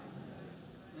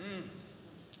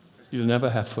 You'll never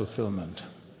have fulfillment.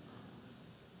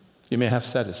 You may have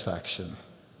satisfaction,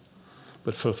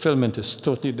 but fulfillment is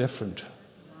totally different.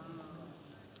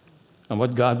 And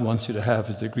what God wants you to have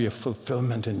is a degree of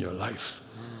fulfillment in your life.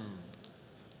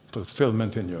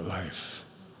 Fulfillment in your life.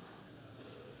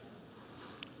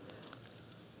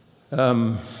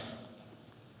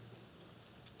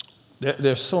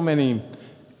 There's so many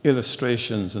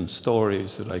illustrations and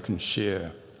stories that I can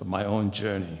share of my own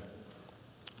journey.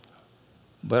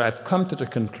 But I've come to the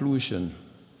conclusion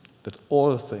that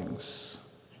all things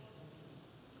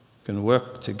can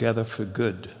work together for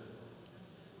good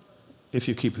if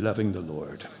you keep loving the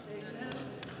Lord.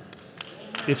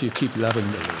 If you keep loving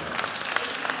the Lord.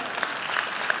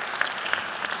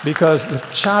 Because the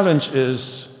challenge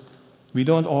is we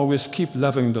don't always keep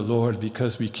loving the Lord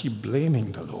because we keep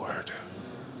blaming the Lord.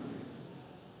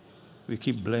 We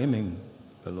keep blaming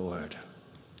the Lord.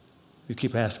 We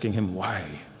keep asking him why.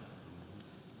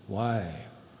 Why?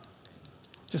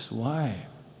 Just why?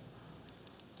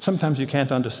 Sometimes you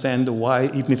can't understand the why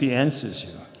even if he answers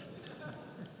you.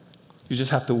 You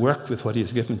just have to work with what he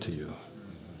has given to you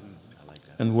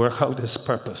and work out his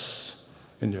purpose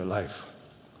in your life.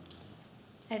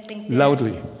 I think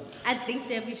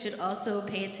that we should also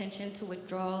pay attention to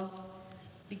withdrawals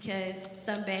because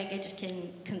some baggage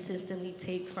can consistently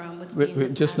take from what's being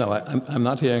deposited. Just now, I'm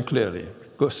not hearing clearly.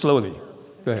 Go slowly.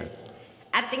 Go ahead.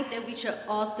 I think that we should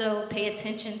also pay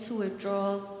attention to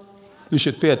withdrawals. We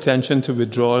should pay attention to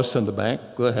withdrawals from the bank.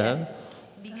 Go ahead. Yes,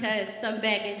 because some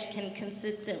baggage can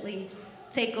consistently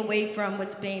take away from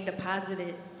what's being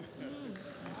deposited.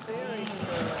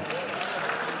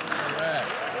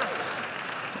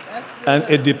 And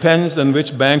it depends on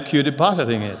which bank you're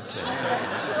depositing it.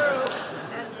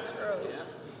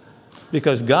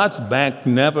 Because God's bank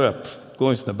never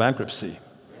goes into bankruptcy.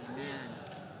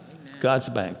 God's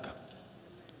bank.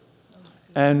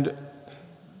 And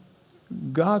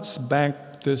God's bank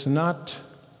does not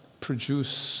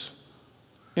produce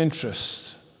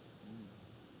interest.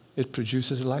 It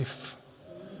produces life.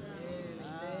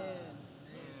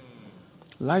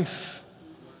 Life.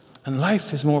 And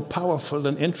life is more powerful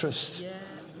than interest.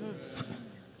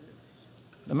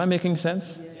 Am I making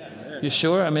sense? You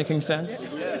sure I'm making sense?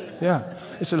 Yeah.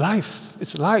 It's life.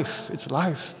 It's life. It's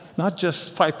life. Not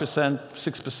just 5%,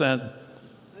 6%.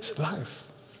 It's life.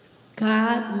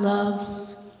 God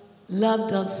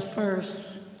loved us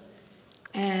first,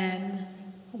 and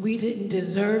we didn't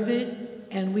deserve it,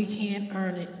 and we can't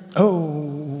earn it.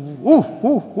 Oh,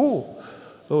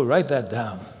 write that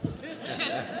down.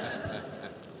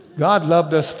 God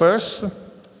loved us first.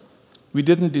 We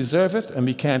didn't deserve it, and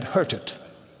we can't hurt it.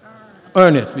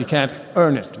 Earn it. We can't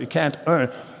earn it. We can't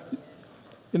earn.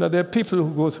 You know, there are people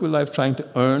who go through life trying to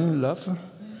earn love.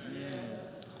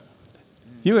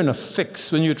 You're in a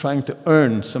fix when you're trying to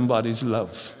earn somebody's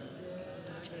love.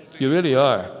 You really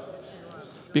are.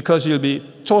 Because you'll be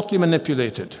totally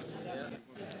manipulated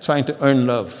trying to earn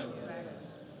love.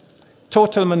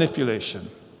 Total manipulation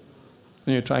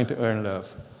when you're trying to earn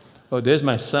love. Oh, there's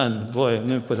my son. Boy, let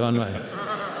me put on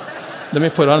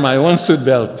my own suit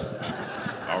belt.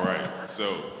 All right.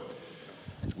 So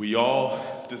we all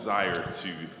desire to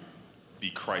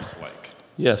be Christ-like.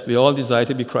 Yes, we all desire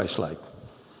to be Christ-like.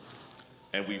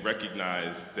 And we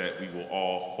recognize that we will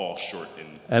all fall short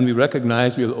And we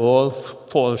recognize we'll all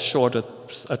fall short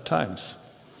at times.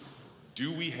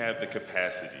 Do we have the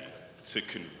capacity to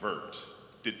convert?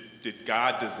 Did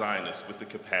God design us with the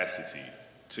capacity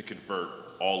to convert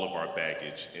all of our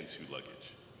baggage into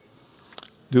luggage?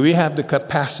 Do we have the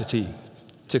capacity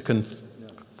to do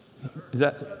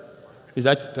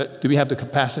we have the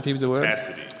capacity of the word?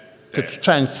 Capacity. To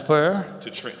transfer?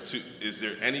 Is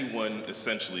there anyone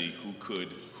essentially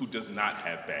who does not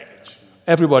have baggage?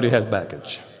 Everybody has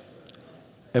baggage.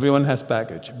 Everyone has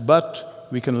baggage. But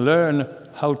we can learn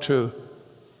how to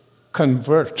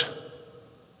convert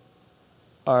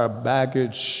our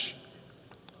baggage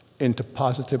into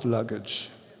positive luggage.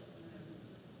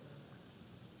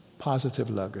 Positive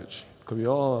luggage. Because we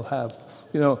all have,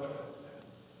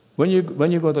 when you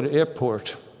go to the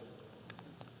airport,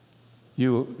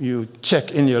 you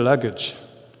check in your luggage,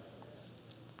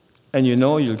 and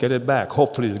you'll get it back.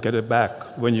 Hopefully, you'll get it back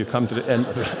when you come to the end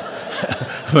of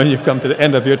when you come to the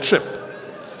end of your trip.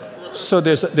 So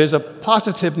there's a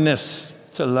positiveness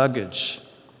to luggage,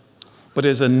 but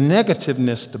there's a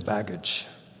negativeness to baggage,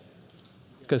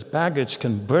 because baggage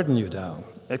can burden you down,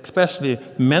 especially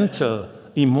mental,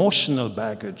 emotional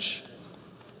baggage.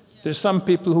 There's some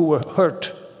people who were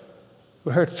hurt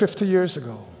 50 years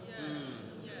ago.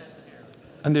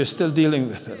 And they're still dealing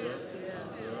with it.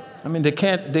 I mean, they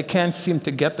can't seem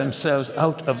to get themselves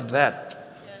out of that.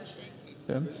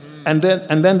 Yeah? And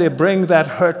then they bring that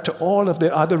hurt to all of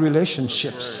their other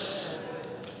relationships.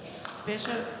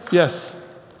 Bishop? Yes.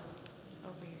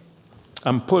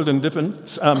 I'm pulled in different.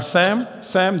 Sam,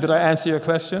 did I answer your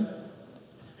question?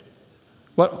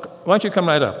 Why don't you come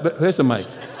right up? Here's the mic.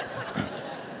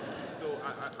 So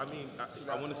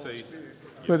I want to say.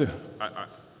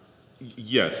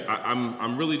 Yes,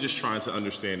 I'm really just trying to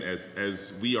understand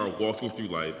as we are walking through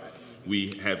life,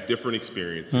 we have different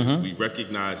experiences. Mm-hmm. We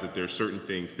recognize that there are certain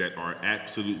things that are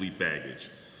absolutely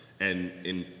baggage. And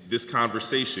in this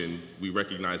conversation, we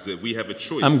recognize that we have a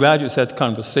choice. I'm glad you said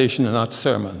conversation and not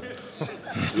sermon.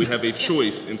 We have a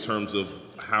choice in terms of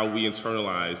how we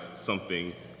internalize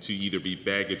something to either be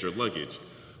baggage or luggage.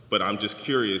 But I'm just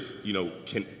curious, do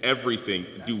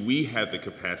we have the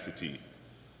capacity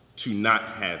to not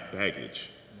have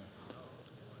baggage?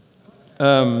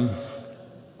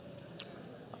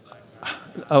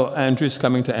 Andrew's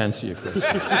coming to answer your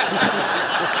question.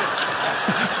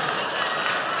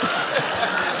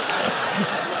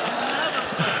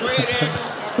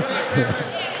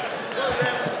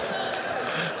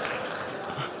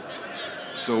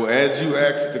 So as you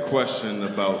asked the question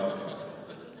about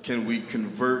can we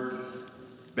convert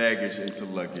baggage into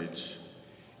luggage,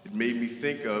 it made me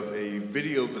think of a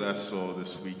video that I saw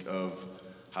this week of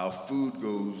how food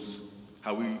goes,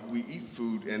 how we eat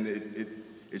food, and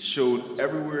it showed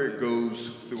everywhere it goes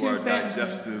through our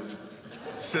digestive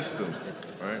system,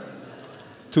 right?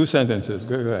 2 sentences,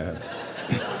 go ahead.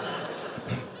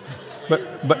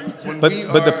 But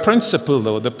the principle,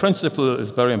 though, the principle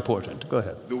is very important. Go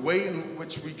ahead. The way in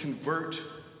which we convert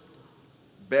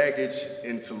baggage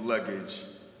into luggage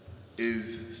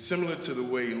is similar to the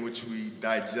way in which we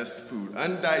digest food.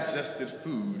 Undigested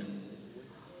food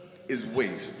is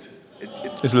waste.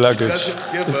 It's luggage. It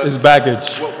doesn't give It's us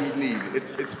baggage. what we need.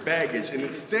 It's baggage, and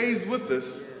it stays with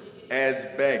us as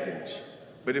baggage.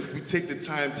 But if we take the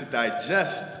time to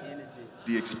digest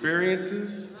the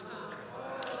experiences,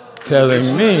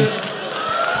 Telling me.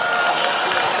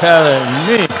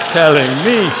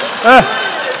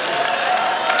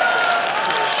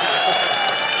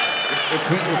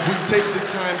 If we take the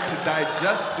time to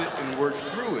digest it and work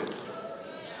through it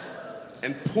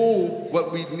and pull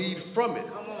what we need from it,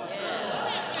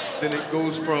 then it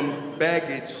goes from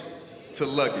baggage to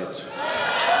luggage.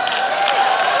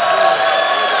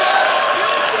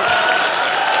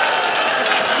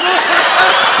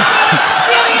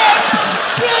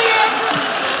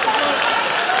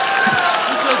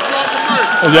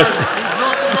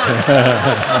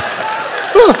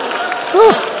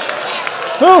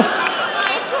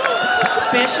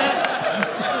 Bishop?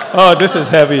 Oh, this is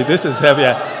heavy. This is heavy.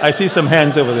 I see some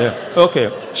hands over there.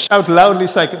 Okay. Shout loudly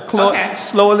so I can,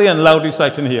 slowly and loudly so I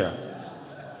can hear.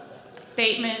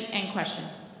 Statement and question.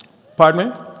 Pardon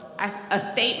me? A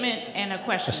statement and a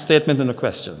question. A statement and a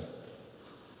question.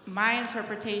 My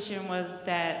interpretation was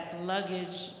that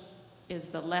luggage is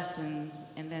the lessons,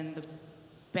 and then the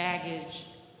baggage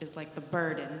is like the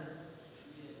burden.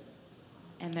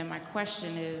 And then my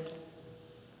question is,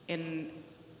 in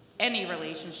any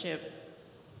relationship,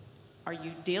 are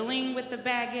you dealing with the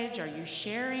baggage? Are you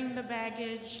sharing the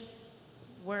baggage?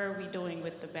 Where are we doing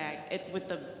with the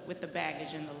with the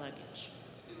baggage and the luggage?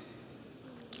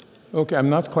 Okay, I'm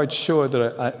not quite sure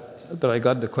that I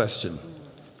got the question.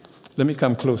 Let me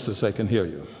come closer so I can hear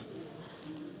you.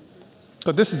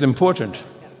 But this is important.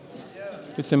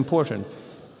 It's important.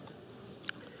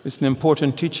 It's an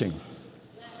important teaching.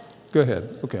 Go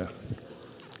ahead. Okay.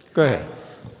 Go ahead.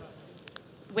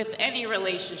 With any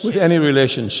relationship. With any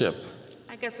relationship.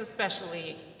 I guess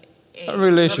especially a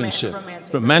relationship.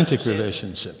 Romantic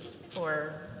relationship.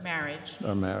 Or marriage.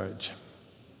 Or marriage.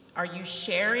 Are you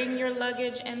sharing your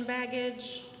luggage and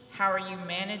baggage? How are you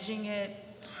managing it?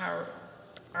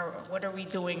 What are we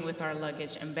doing with our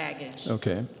luggage and baggage?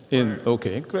 Okay.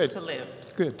 Great. To live.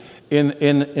 Good.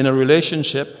 In a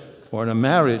relationship or in a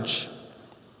marriage,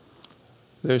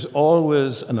 there's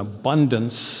always an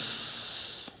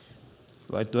abundance,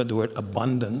 right? The word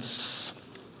abundance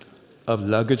of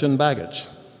luggage and baggage.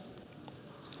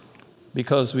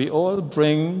 Because we all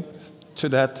bring to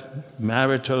that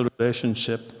marital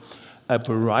relationship a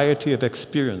variety of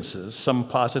experiences, some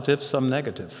positive, some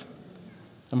negative.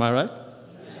 Am I right?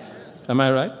 Am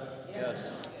I right? Yes.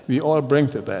 We all bring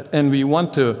to that. And we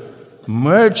want to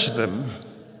merge them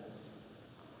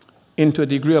into a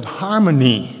degree of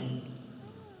harmony.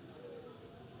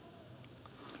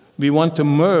 We want to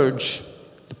merge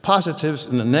the positives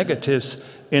and the negatives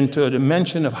into a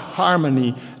dimension of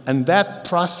harmony, and that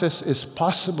process is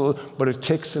possible, but it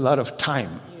takes a lot of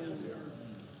time.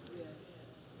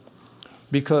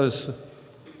 Because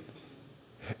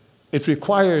it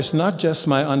requires not just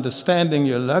my understanding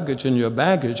your luggage and your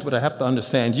baggage, but I have to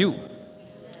understand you.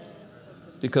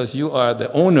 Because you are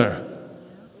the owner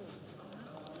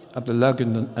of the luggage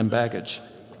and baggage.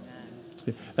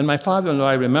 And my father-in-law,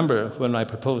 I remember when I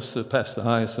proposed to Pastor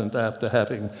Hyacinth after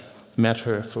having met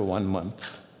her for 1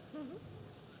 month.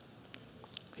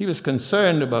 He was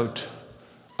concerned about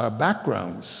our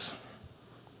backgrounds.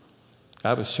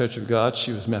 I was Church of God,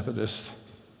 she was Methodist.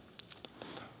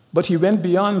 But he went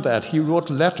beyond that. He wrote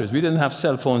letters. We didn't have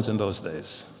cell phones in those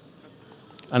days.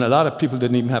 And a lot of people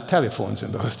didn't even have telephones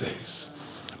in those days.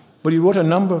 But he wrote a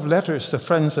number of letters to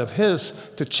friends of his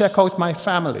to check out my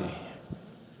family.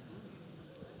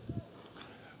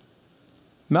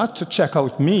 Not to check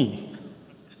out me,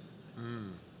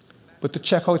 but to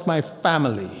check out my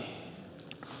family.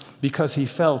 Because he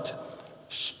felt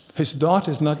his daughter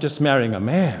is not just marrying a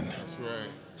man,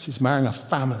 she's marrying a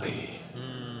family.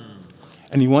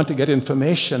 And he wanted to get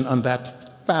information on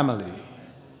that family.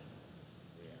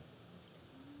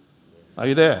 Are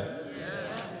you there?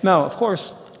 Yes. Now, of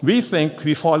course, we think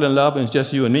we fall in love and it's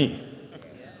just you and me.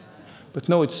 But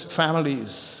no, it's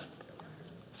families.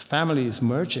 Families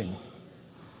merging.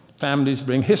 Families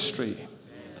bring history.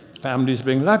 Families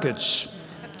bring luggage.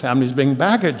 Families bring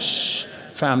baggage.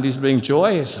 Families bring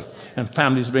joys. And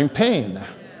families bring pain.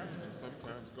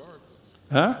 Sometimes garbage.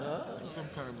 Huh?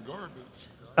 Sometimes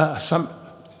garbage.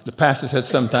 The pastor said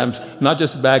sometimes, not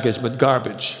just baggage, but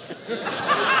garbage.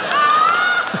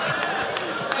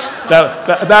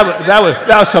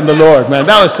 That was from the Lord, man.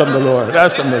 That was from the Lord.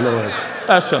 That's from the Lord.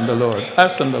 That's from the Lord.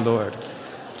 That's from the Lord.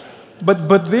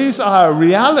 But these are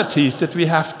realities that we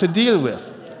have to deal with.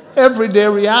 Everyday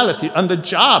reality. On the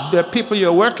job, there are people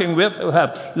you're working with who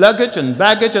have luggage and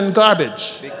baggage and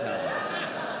garbage.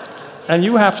 And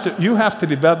you have to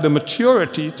develop the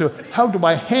maturity to, how do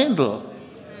I handle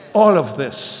all of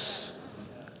this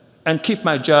and keep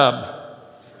my job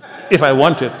if I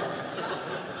want it?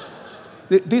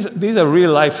 These are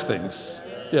real life things.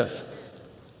 Yes.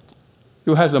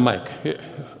 Who has the mic? Here.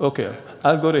 Okay.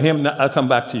 I'll go to him. I'll come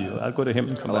back to you. I'll go to him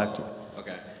and come back to you.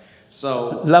 Okay.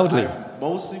 So loudly. I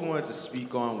mostly wanted to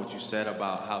speak on what you said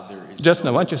about how there is. Just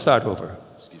now, why don't you start over?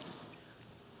 Excuse me.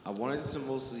 I wanted to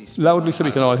mostly speak loudly so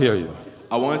we can all hear you.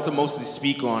 I wanted to mostly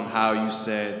speak on how you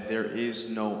said there is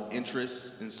no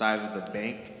interest inside of the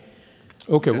bank.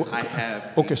 Okay.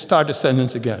 Okay, start the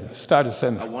sentence again. Start the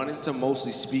sentence. I wanted to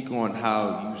mostly speak on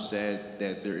how you said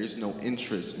that there is no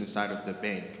interest inside of the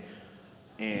bank.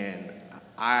 And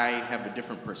I have a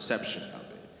different perception of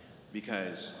it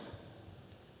because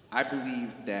I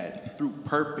believe that through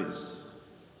purpose,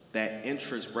 that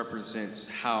interest represents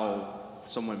how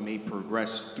someone may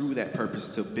progress through that purpose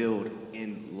to build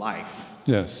in life.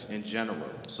 Yes. In general.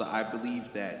 So I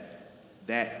believe that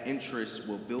that interest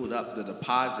will build up the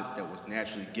deposit that was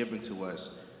naturally given to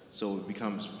us so it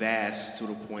becomes vast to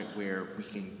the point where we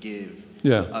can give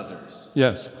to others.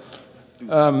 Yes.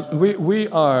 We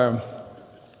are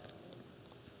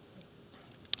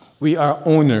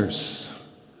owners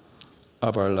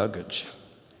of our luggage.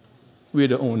 We're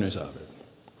the owners of it.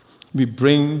 We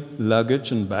bring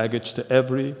luggage and baggage to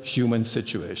every human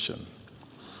situation.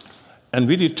 And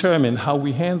we determine how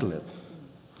we handle it.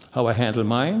 How I handle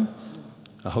mine,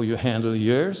 how you handle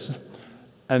yours,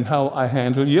 and how I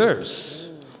handle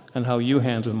yours, and how you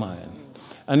handle mine.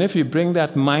 And if you bring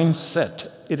that mindset,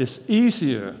 it is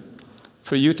easier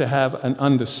for you to have an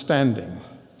understanding,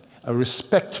 a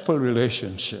respectful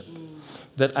relationship,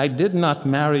 that I did not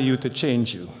marry you to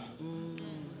change you.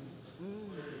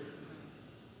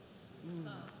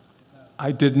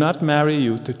 I did not marry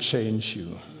you to change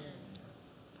you.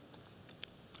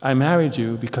 I married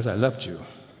you because I loved you.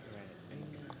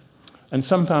 And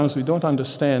sometimes we don't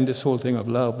understand this whole thing of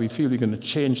love. We feel we're going to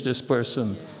change this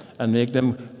person and make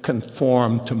them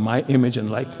conform to my image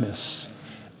and likeness.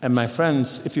 And my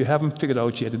friends, if you haven't figured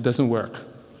out yet, it doesn't work.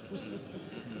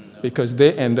 Because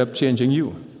they end up changing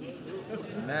you.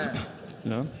 Amen.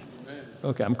 No?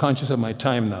 Okay, I'm conscious of my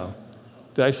time now.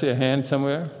 Did I see a hand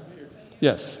somewhere?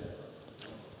 Yes.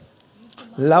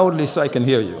 Loudly so I can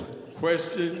hear you.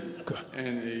 Question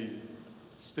and a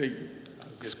statement.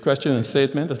 Question and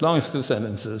statement, as long as 2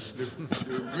 sentences.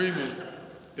 The agreement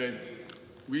that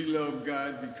we love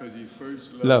God because He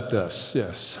first loved us,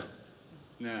 yes.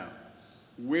 Now,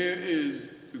 where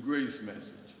is the grace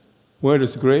message? Where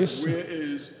is grace? Where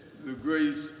is the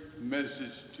grace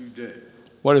message today?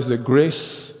 What is the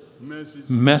grace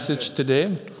message today?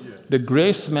 Yes. The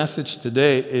grace message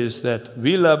today is that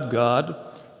we love God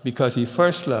because He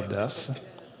first loved us,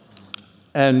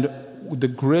 and the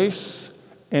grace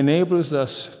enables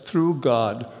us through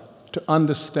God to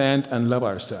understand and love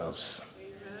ourselves.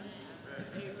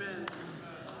 Amen.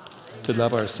 To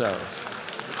love ourselves.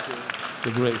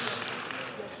 The grace.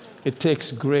 It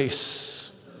takes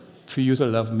grace for you to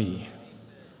love me.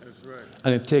 That's right.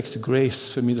 And it takes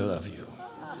grace for me to love you.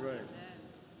 That's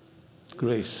right.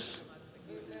 Grace.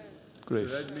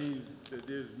 Grace. So that means that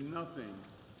there's nothing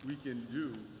we can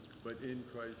do but in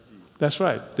Christ Jesus. That's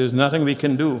right. There's nothing we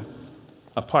can do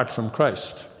apart from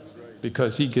Christ,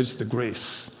 because He gives the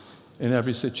grace in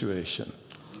every situation.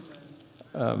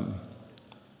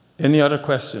 Any other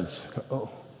questions? Oh.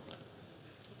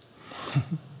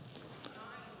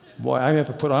 Boy, I have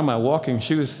to put on my walking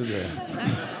shoes today.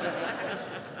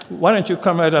 Why don't you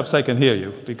come right up so I can hear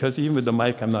you? Because even with the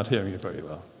mic, I'm not hearing you very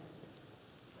well.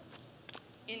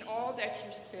 In all that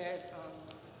you said,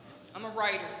 I'm a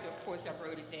writer, so of course I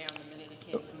wrote it down the minute it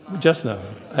came to mind. Just now.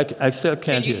 I still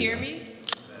can't hear you. Can you hear me?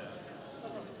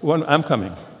 I'm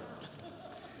coming.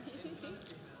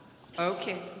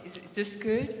 Okay. Is this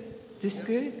good? This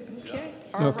good? Okay.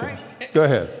 All okay. right. Go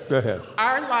ahead.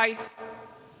 Our life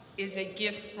is a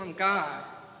gift from God.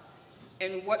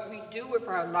 And what we do with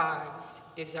our lives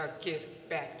is our gift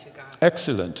back to God.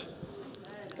 Excellent.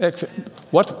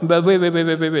 What? Well,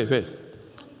 wait.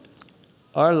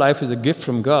 Our life is a gift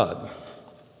from God.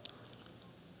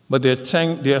 But there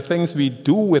are things we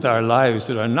do with our lives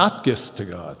that are not gifts to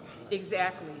God.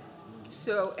 Exactly.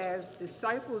 So as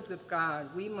disciples of God,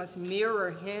 we must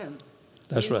mirror Him.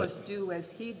 That's right. We must do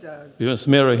as He does. You must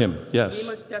mirror Him, yes. We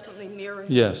must definitely mirror Him.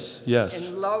 Yes.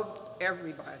 And love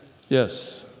everybody.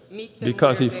 Yes. Meet them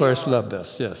Because where he they first are. loved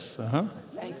us. Yes. Uh-huh.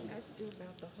 Thank you. Ask you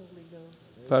about the Holy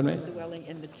Ghost. Pardon me? Dwelling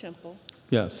in the temple.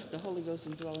 Yes. The Holy Ghost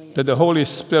indwelling. That the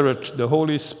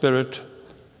Holy Spirit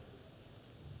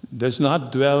does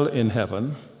not dwell in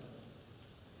heaven.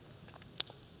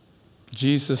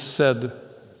 Jesus said,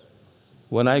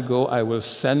 when I go, I will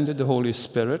send the Holy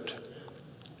Spirit.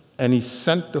 And he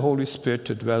sent the Holy Spirit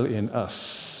to dwell in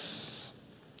us.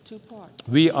 Two parts.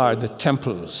 We are the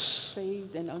temples.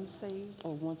 Saved and unsaved,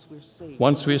 or once we're saved?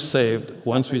 Once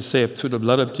we're saved through the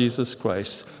blood of Jesus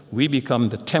Christ, we become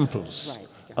the temples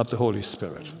of the Holy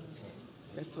Spirit.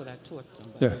 That's what I taught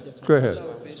somebody. Yeah, go ahead.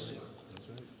 So, Bishop,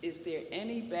 is there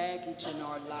any baggage in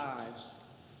our lives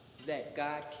that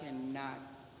God cannot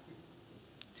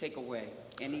take away?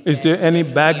 Is there any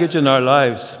baggage in our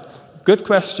lives? Good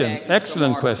question.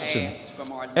 Excellent question.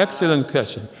 Excellent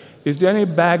question. Is there any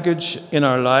baggage in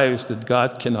our lives that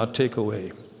God cannot take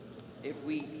away? If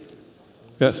we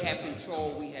Yes. have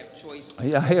control, we have choice.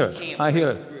 I hear it. I hear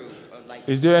it.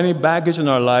 Is there any baggage in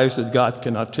our lives that God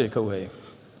cannot take away?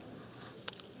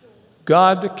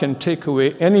 God can take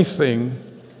away anything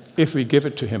if we give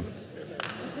it to him.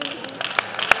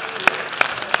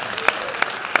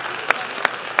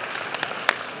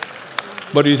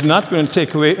 But he's not going to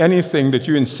take away anything that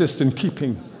you insist in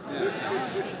keeping.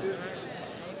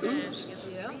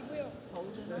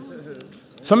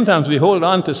 Sometimes we hold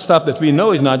on to stuff that we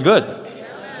know is not good.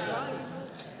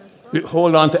 We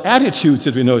hold on to attitudes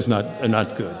that we know are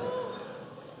not good.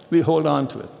 We hold on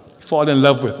to it, fall in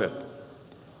love with it.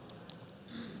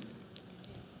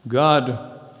 God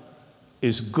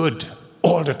is good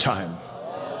all the time.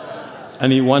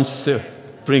 And he wants to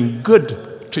bring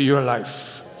good to your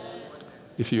life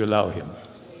if you allow him.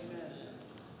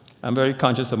 I'm very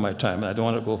conscious of my time, and I don't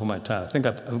want to go over my time. I think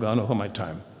I've gone over my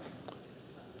time.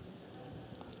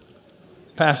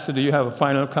 Pastor, do you have a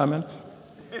final comment?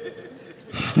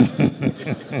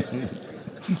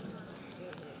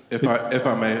 If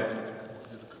I may,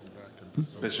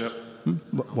 Bishop.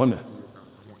 One minute.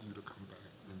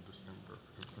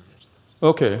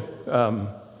 Okay.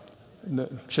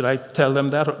 Should I tell them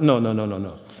that?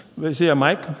 No. Is there a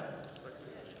mic?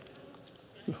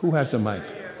 Who has the mic?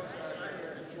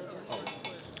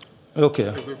 Okay.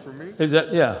 Is it for me? Is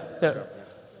that, yeah.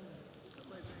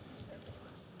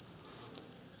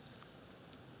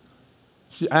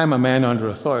 See, I'm a man under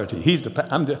authority.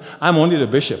 I'm only the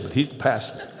bishop, but he's the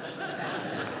pastor.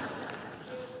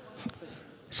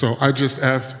 So I just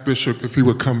asked Bishop if he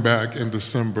would come back in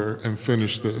December and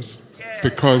finish this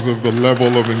because of the level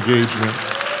of engagement.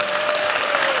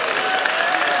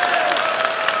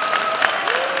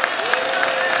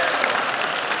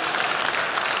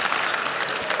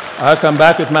 I'll come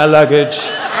back with my luggage.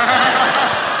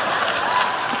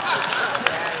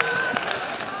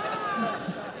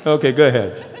 Okay, go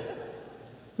ahead.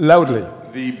 Loudly.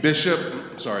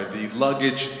 The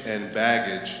luggage and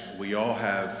baggage, we all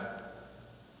have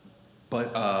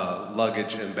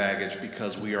luggage and baggage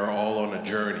because we are all on a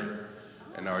journey.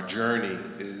 And our journey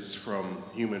is from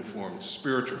human form to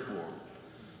spiritual form.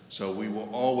 So we will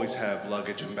always have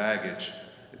luggage and baggage.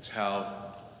 It's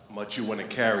how much you want to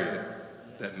carry it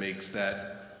that makes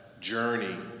that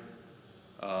journey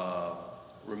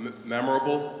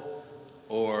memorable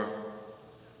or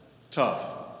tough.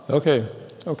 Okay.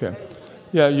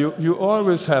 Yeah, you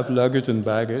always have luggage and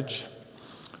baggage.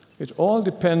 It all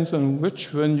depends on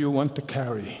which one you want to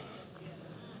carry.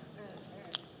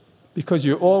 Because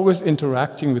you're always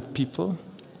interacting with people,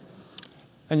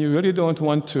 and you really don't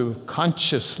want to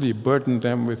consciously burden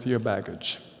them with your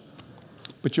baggage.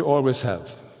 But you always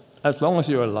have. As long as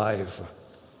you're alive,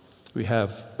 we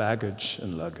have baggage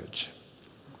and luggage.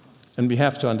 And we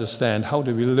have to understand, how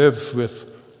do we live with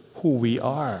who we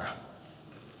are?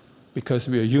 Because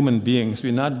we are human beings.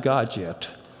 We're not God yet.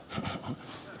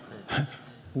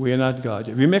 We are not God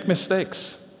yet. We make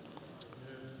mistakes.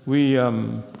 We,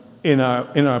 in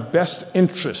our best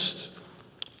interest,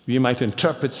 we might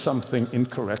interpret something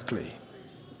incorrectly.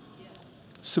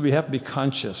 So we have to be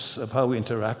conscious of how we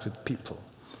interact with people.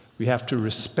 We have to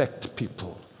respect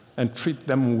people and treat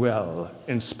them well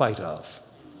in spite of.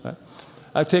 Right?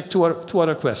 I'll take two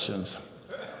other questions.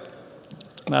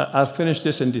 I'll finish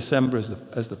this in December,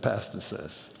 as the pastor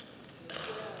says.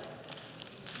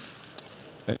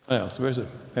 Anyone else? Where's it?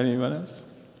 Anyone else?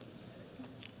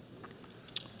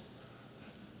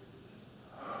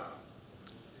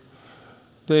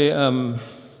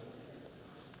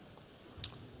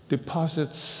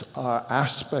 Deposits are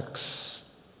aspects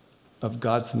of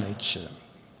God's nature.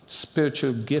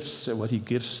 Spiritual gifts are what he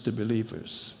gives to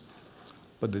believers.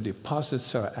 But the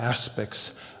deposits are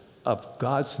aspects of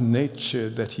God's nature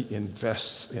that he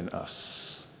invests in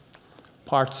us,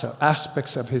 parts of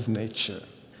aspects of his nature,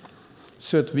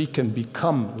 so that we can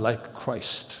become like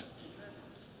Christ.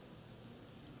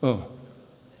 So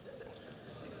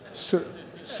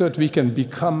that we can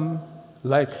become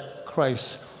like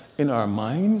Christ in our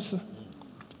minds,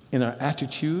 in our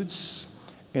attitudes,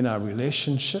 in our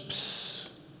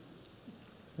relationships.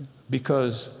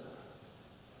 Because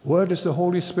where does the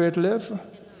Holy Spirit live?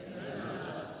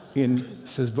 It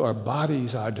says our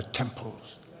bodies are the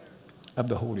temples of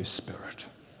the Holy Spirit.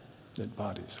 The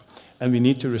bodies. And we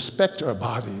need to respect our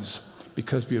bodies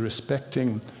because we're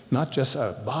respecting not just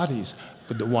our bodies,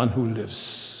 but the one who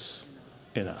lives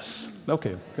in us.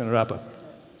 Okay, going to wrap up.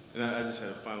 And I just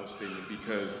had a final statement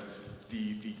because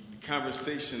the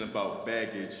conversation about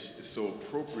baggage is so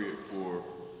appropriate for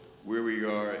where we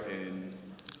are in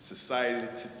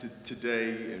society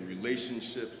today and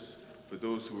relationships for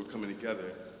those who are coming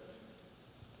together.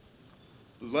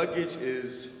 Luggage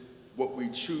is what we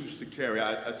choose to carry.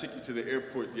 I took you to the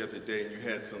airport the other day and you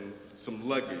had some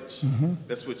luggage. Mm-hmm.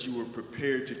 That's what you were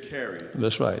prepared to carry.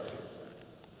 That's right.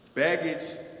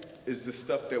 Baggage is the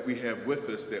stuff that we have with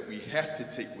us that we have to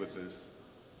take with us,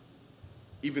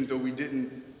 even though we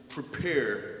didn't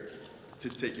prepare to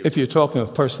take it. If you're talking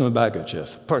of personal baggage,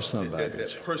 yes, personal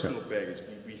baggage. That personal baggage,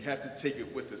 we have to take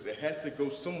it with us. It has to go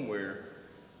somewhere,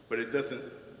 but it doesn't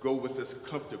go with us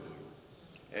comfortably.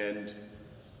 And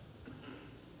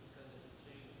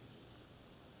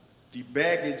the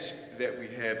baggage that we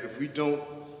have, if we don't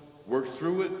work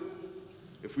through it,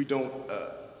 if we don't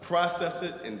process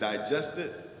it and digest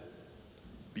it,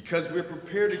 because we're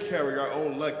prepared to carry our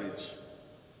own luggage,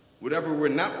 whatever we're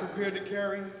not prepared to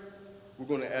carry, we're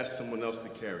going to ask someone else to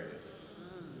carry it.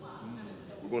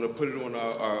 We're going to put it on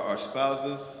our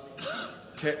spouses.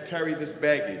 Carry this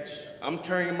baggage. I'm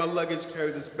carrying my luggage,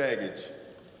 carry this baggage.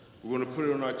 We're going to put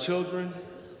it on our children,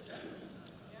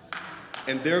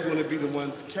 and they're going to be the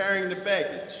ones carrying the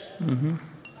baggage. Mm-hmm.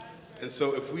 And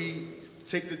so if we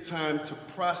take the time to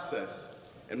process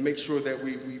and make sure that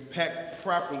we pack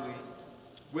properly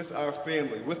with our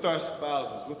family, with our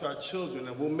spouses, with our children,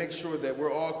 and we'll make sure that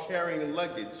we're all carrying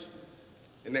luggage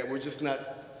and that we're just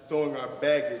not throwing our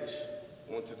baggage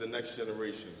onto the next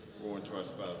generation or onto our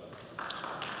spouses.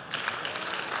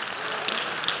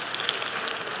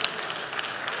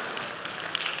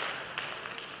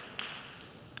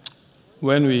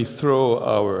 When we throw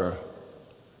our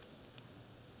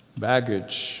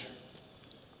baggage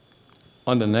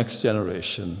on the next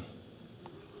generation,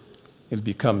 it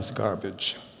becomes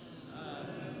garbage.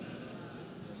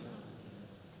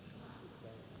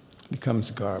 It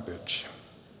becomes garbage.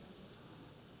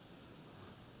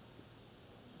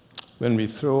 When we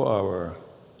throw our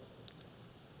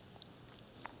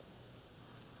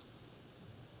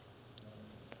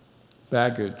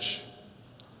baggage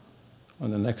on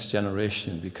the next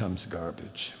generation, it becomes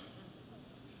garbage.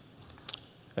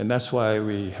 And that's why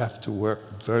we have to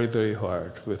work very, very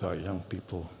hard with our young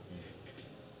people,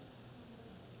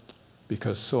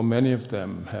 because so many of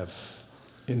them have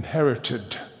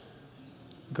inherited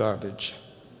garbage.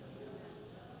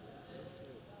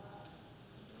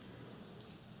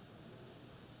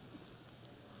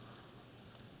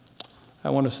 I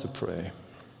want us to pray.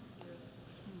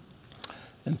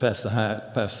 And Pastor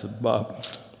Bob,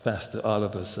 Pastor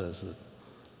Oliver says that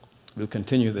we'll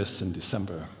continue this in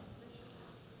December.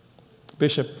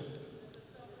 Bishop?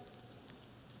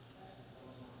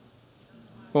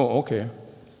 Oh, okay.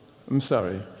 I'm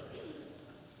sorry.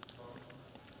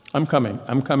 I'm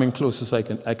coming closer so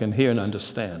I can hear and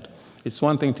understand. It's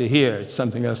one thing to hear, it's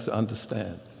something else to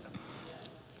understand.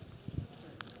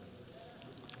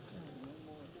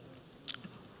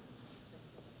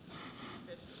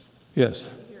 Yes.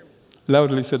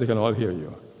 Loudly so they can all hear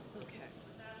you. Okay.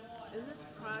 In this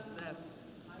process,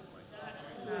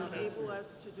 to enable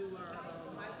us to do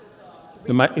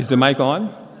our... Is the mic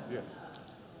on? Yeah.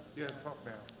 Yeah, talk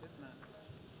now.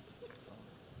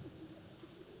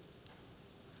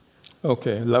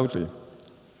 Okay, loudly.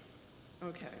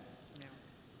 Okay.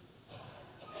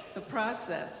 The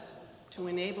process to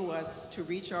enable us to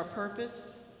reach our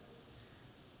purpose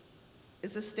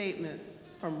is a statement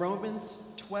from Romans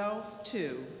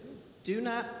 12:2. Do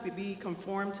not be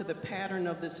conformed to the pattern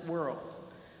of this world,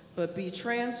 but be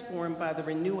transformed by the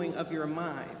renewing of your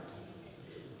mind.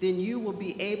 Then you will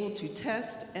be able to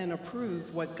test and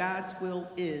approve what God's will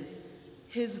is,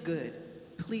 his good,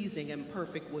 pleasing, and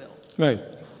perfect will. Right.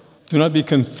 Do not be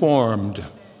conformed.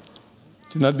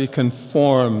 Do not be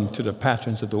conformed to the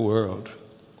patterns of the world,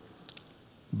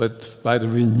 but by the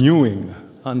renewing,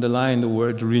 underline the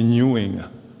word renewing,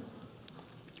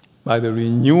 by the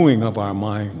renewing of our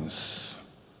minds.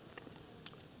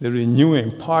 The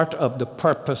renewing, part of the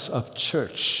purpose of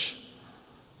church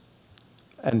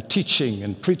and teaching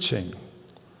and preaching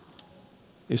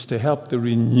is to help the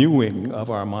renewing of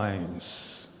our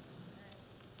minds,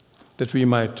 that we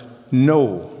might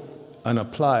know and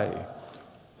apply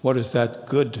what is that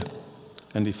good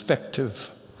and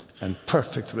effective and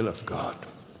perfect will of God.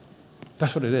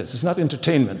 That's what it is. It's not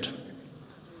entertainment.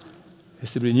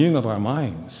 It's the renewing of our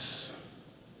minds.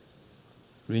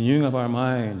 Renewing of our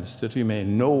minds that we may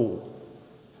know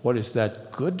what is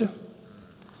that good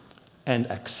and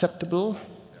acceptable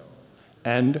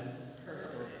and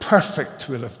perfect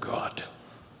will of God.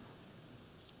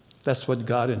 That's what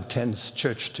God intends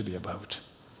church to be about.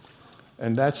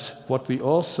 And that's what we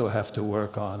also have to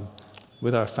work on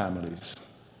with our families,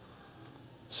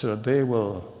 so that they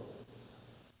will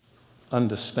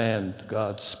understand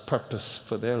God's purpose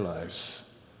for their lives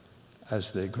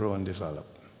as they grow and develop.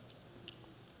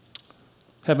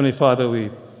 Heavenly Father, we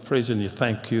praise and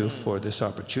thank you for this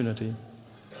opportunity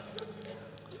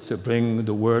to bring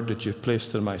the word that you've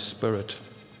placed in my spirit,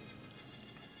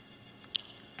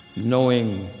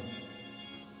 knowing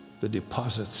the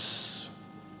deposits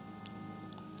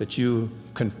that you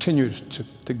continue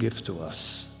to give to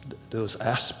us, those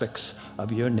aspects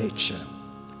of your nature,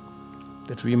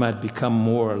 that we might become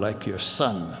more like your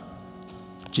Son,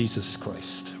 Jesus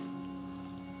Christ.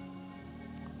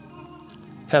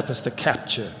 Help us to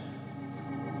capture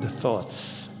the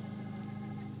thoughts.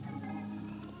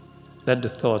 Let the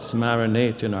thoughts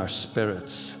marinate in our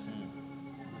spirits.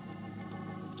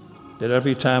 That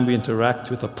every time we interact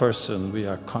with a person, we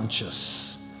are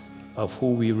conscious of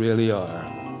who we really are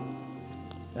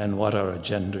and what our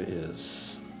agenda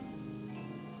is.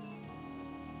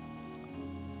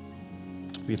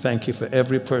 We thank you for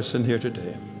every person here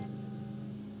today.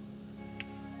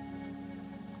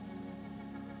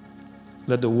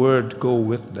 Let the word go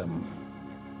with them,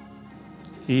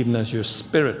 even as your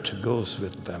spirit goes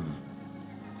with them.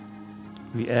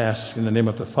 We ask in the name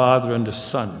of the Father and the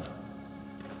Son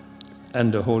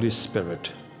and the Holy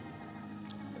Spirit.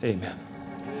 Amen.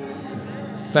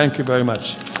 Thank you very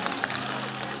much.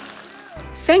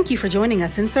 Thank you for joining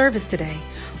us in service today.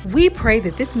 We pray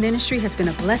that this ministry has been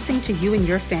a blessing to you and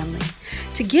your family.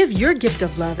 To give your gift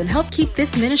of love and help keep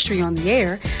this ministry on the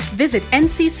air, visit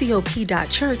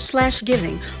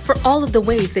nccop.church/giving for all of the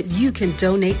ways that you can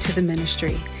donate to the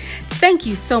ministry. Thank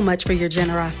you so much for your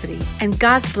generosity and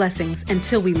God's blessings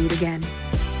until we meet again.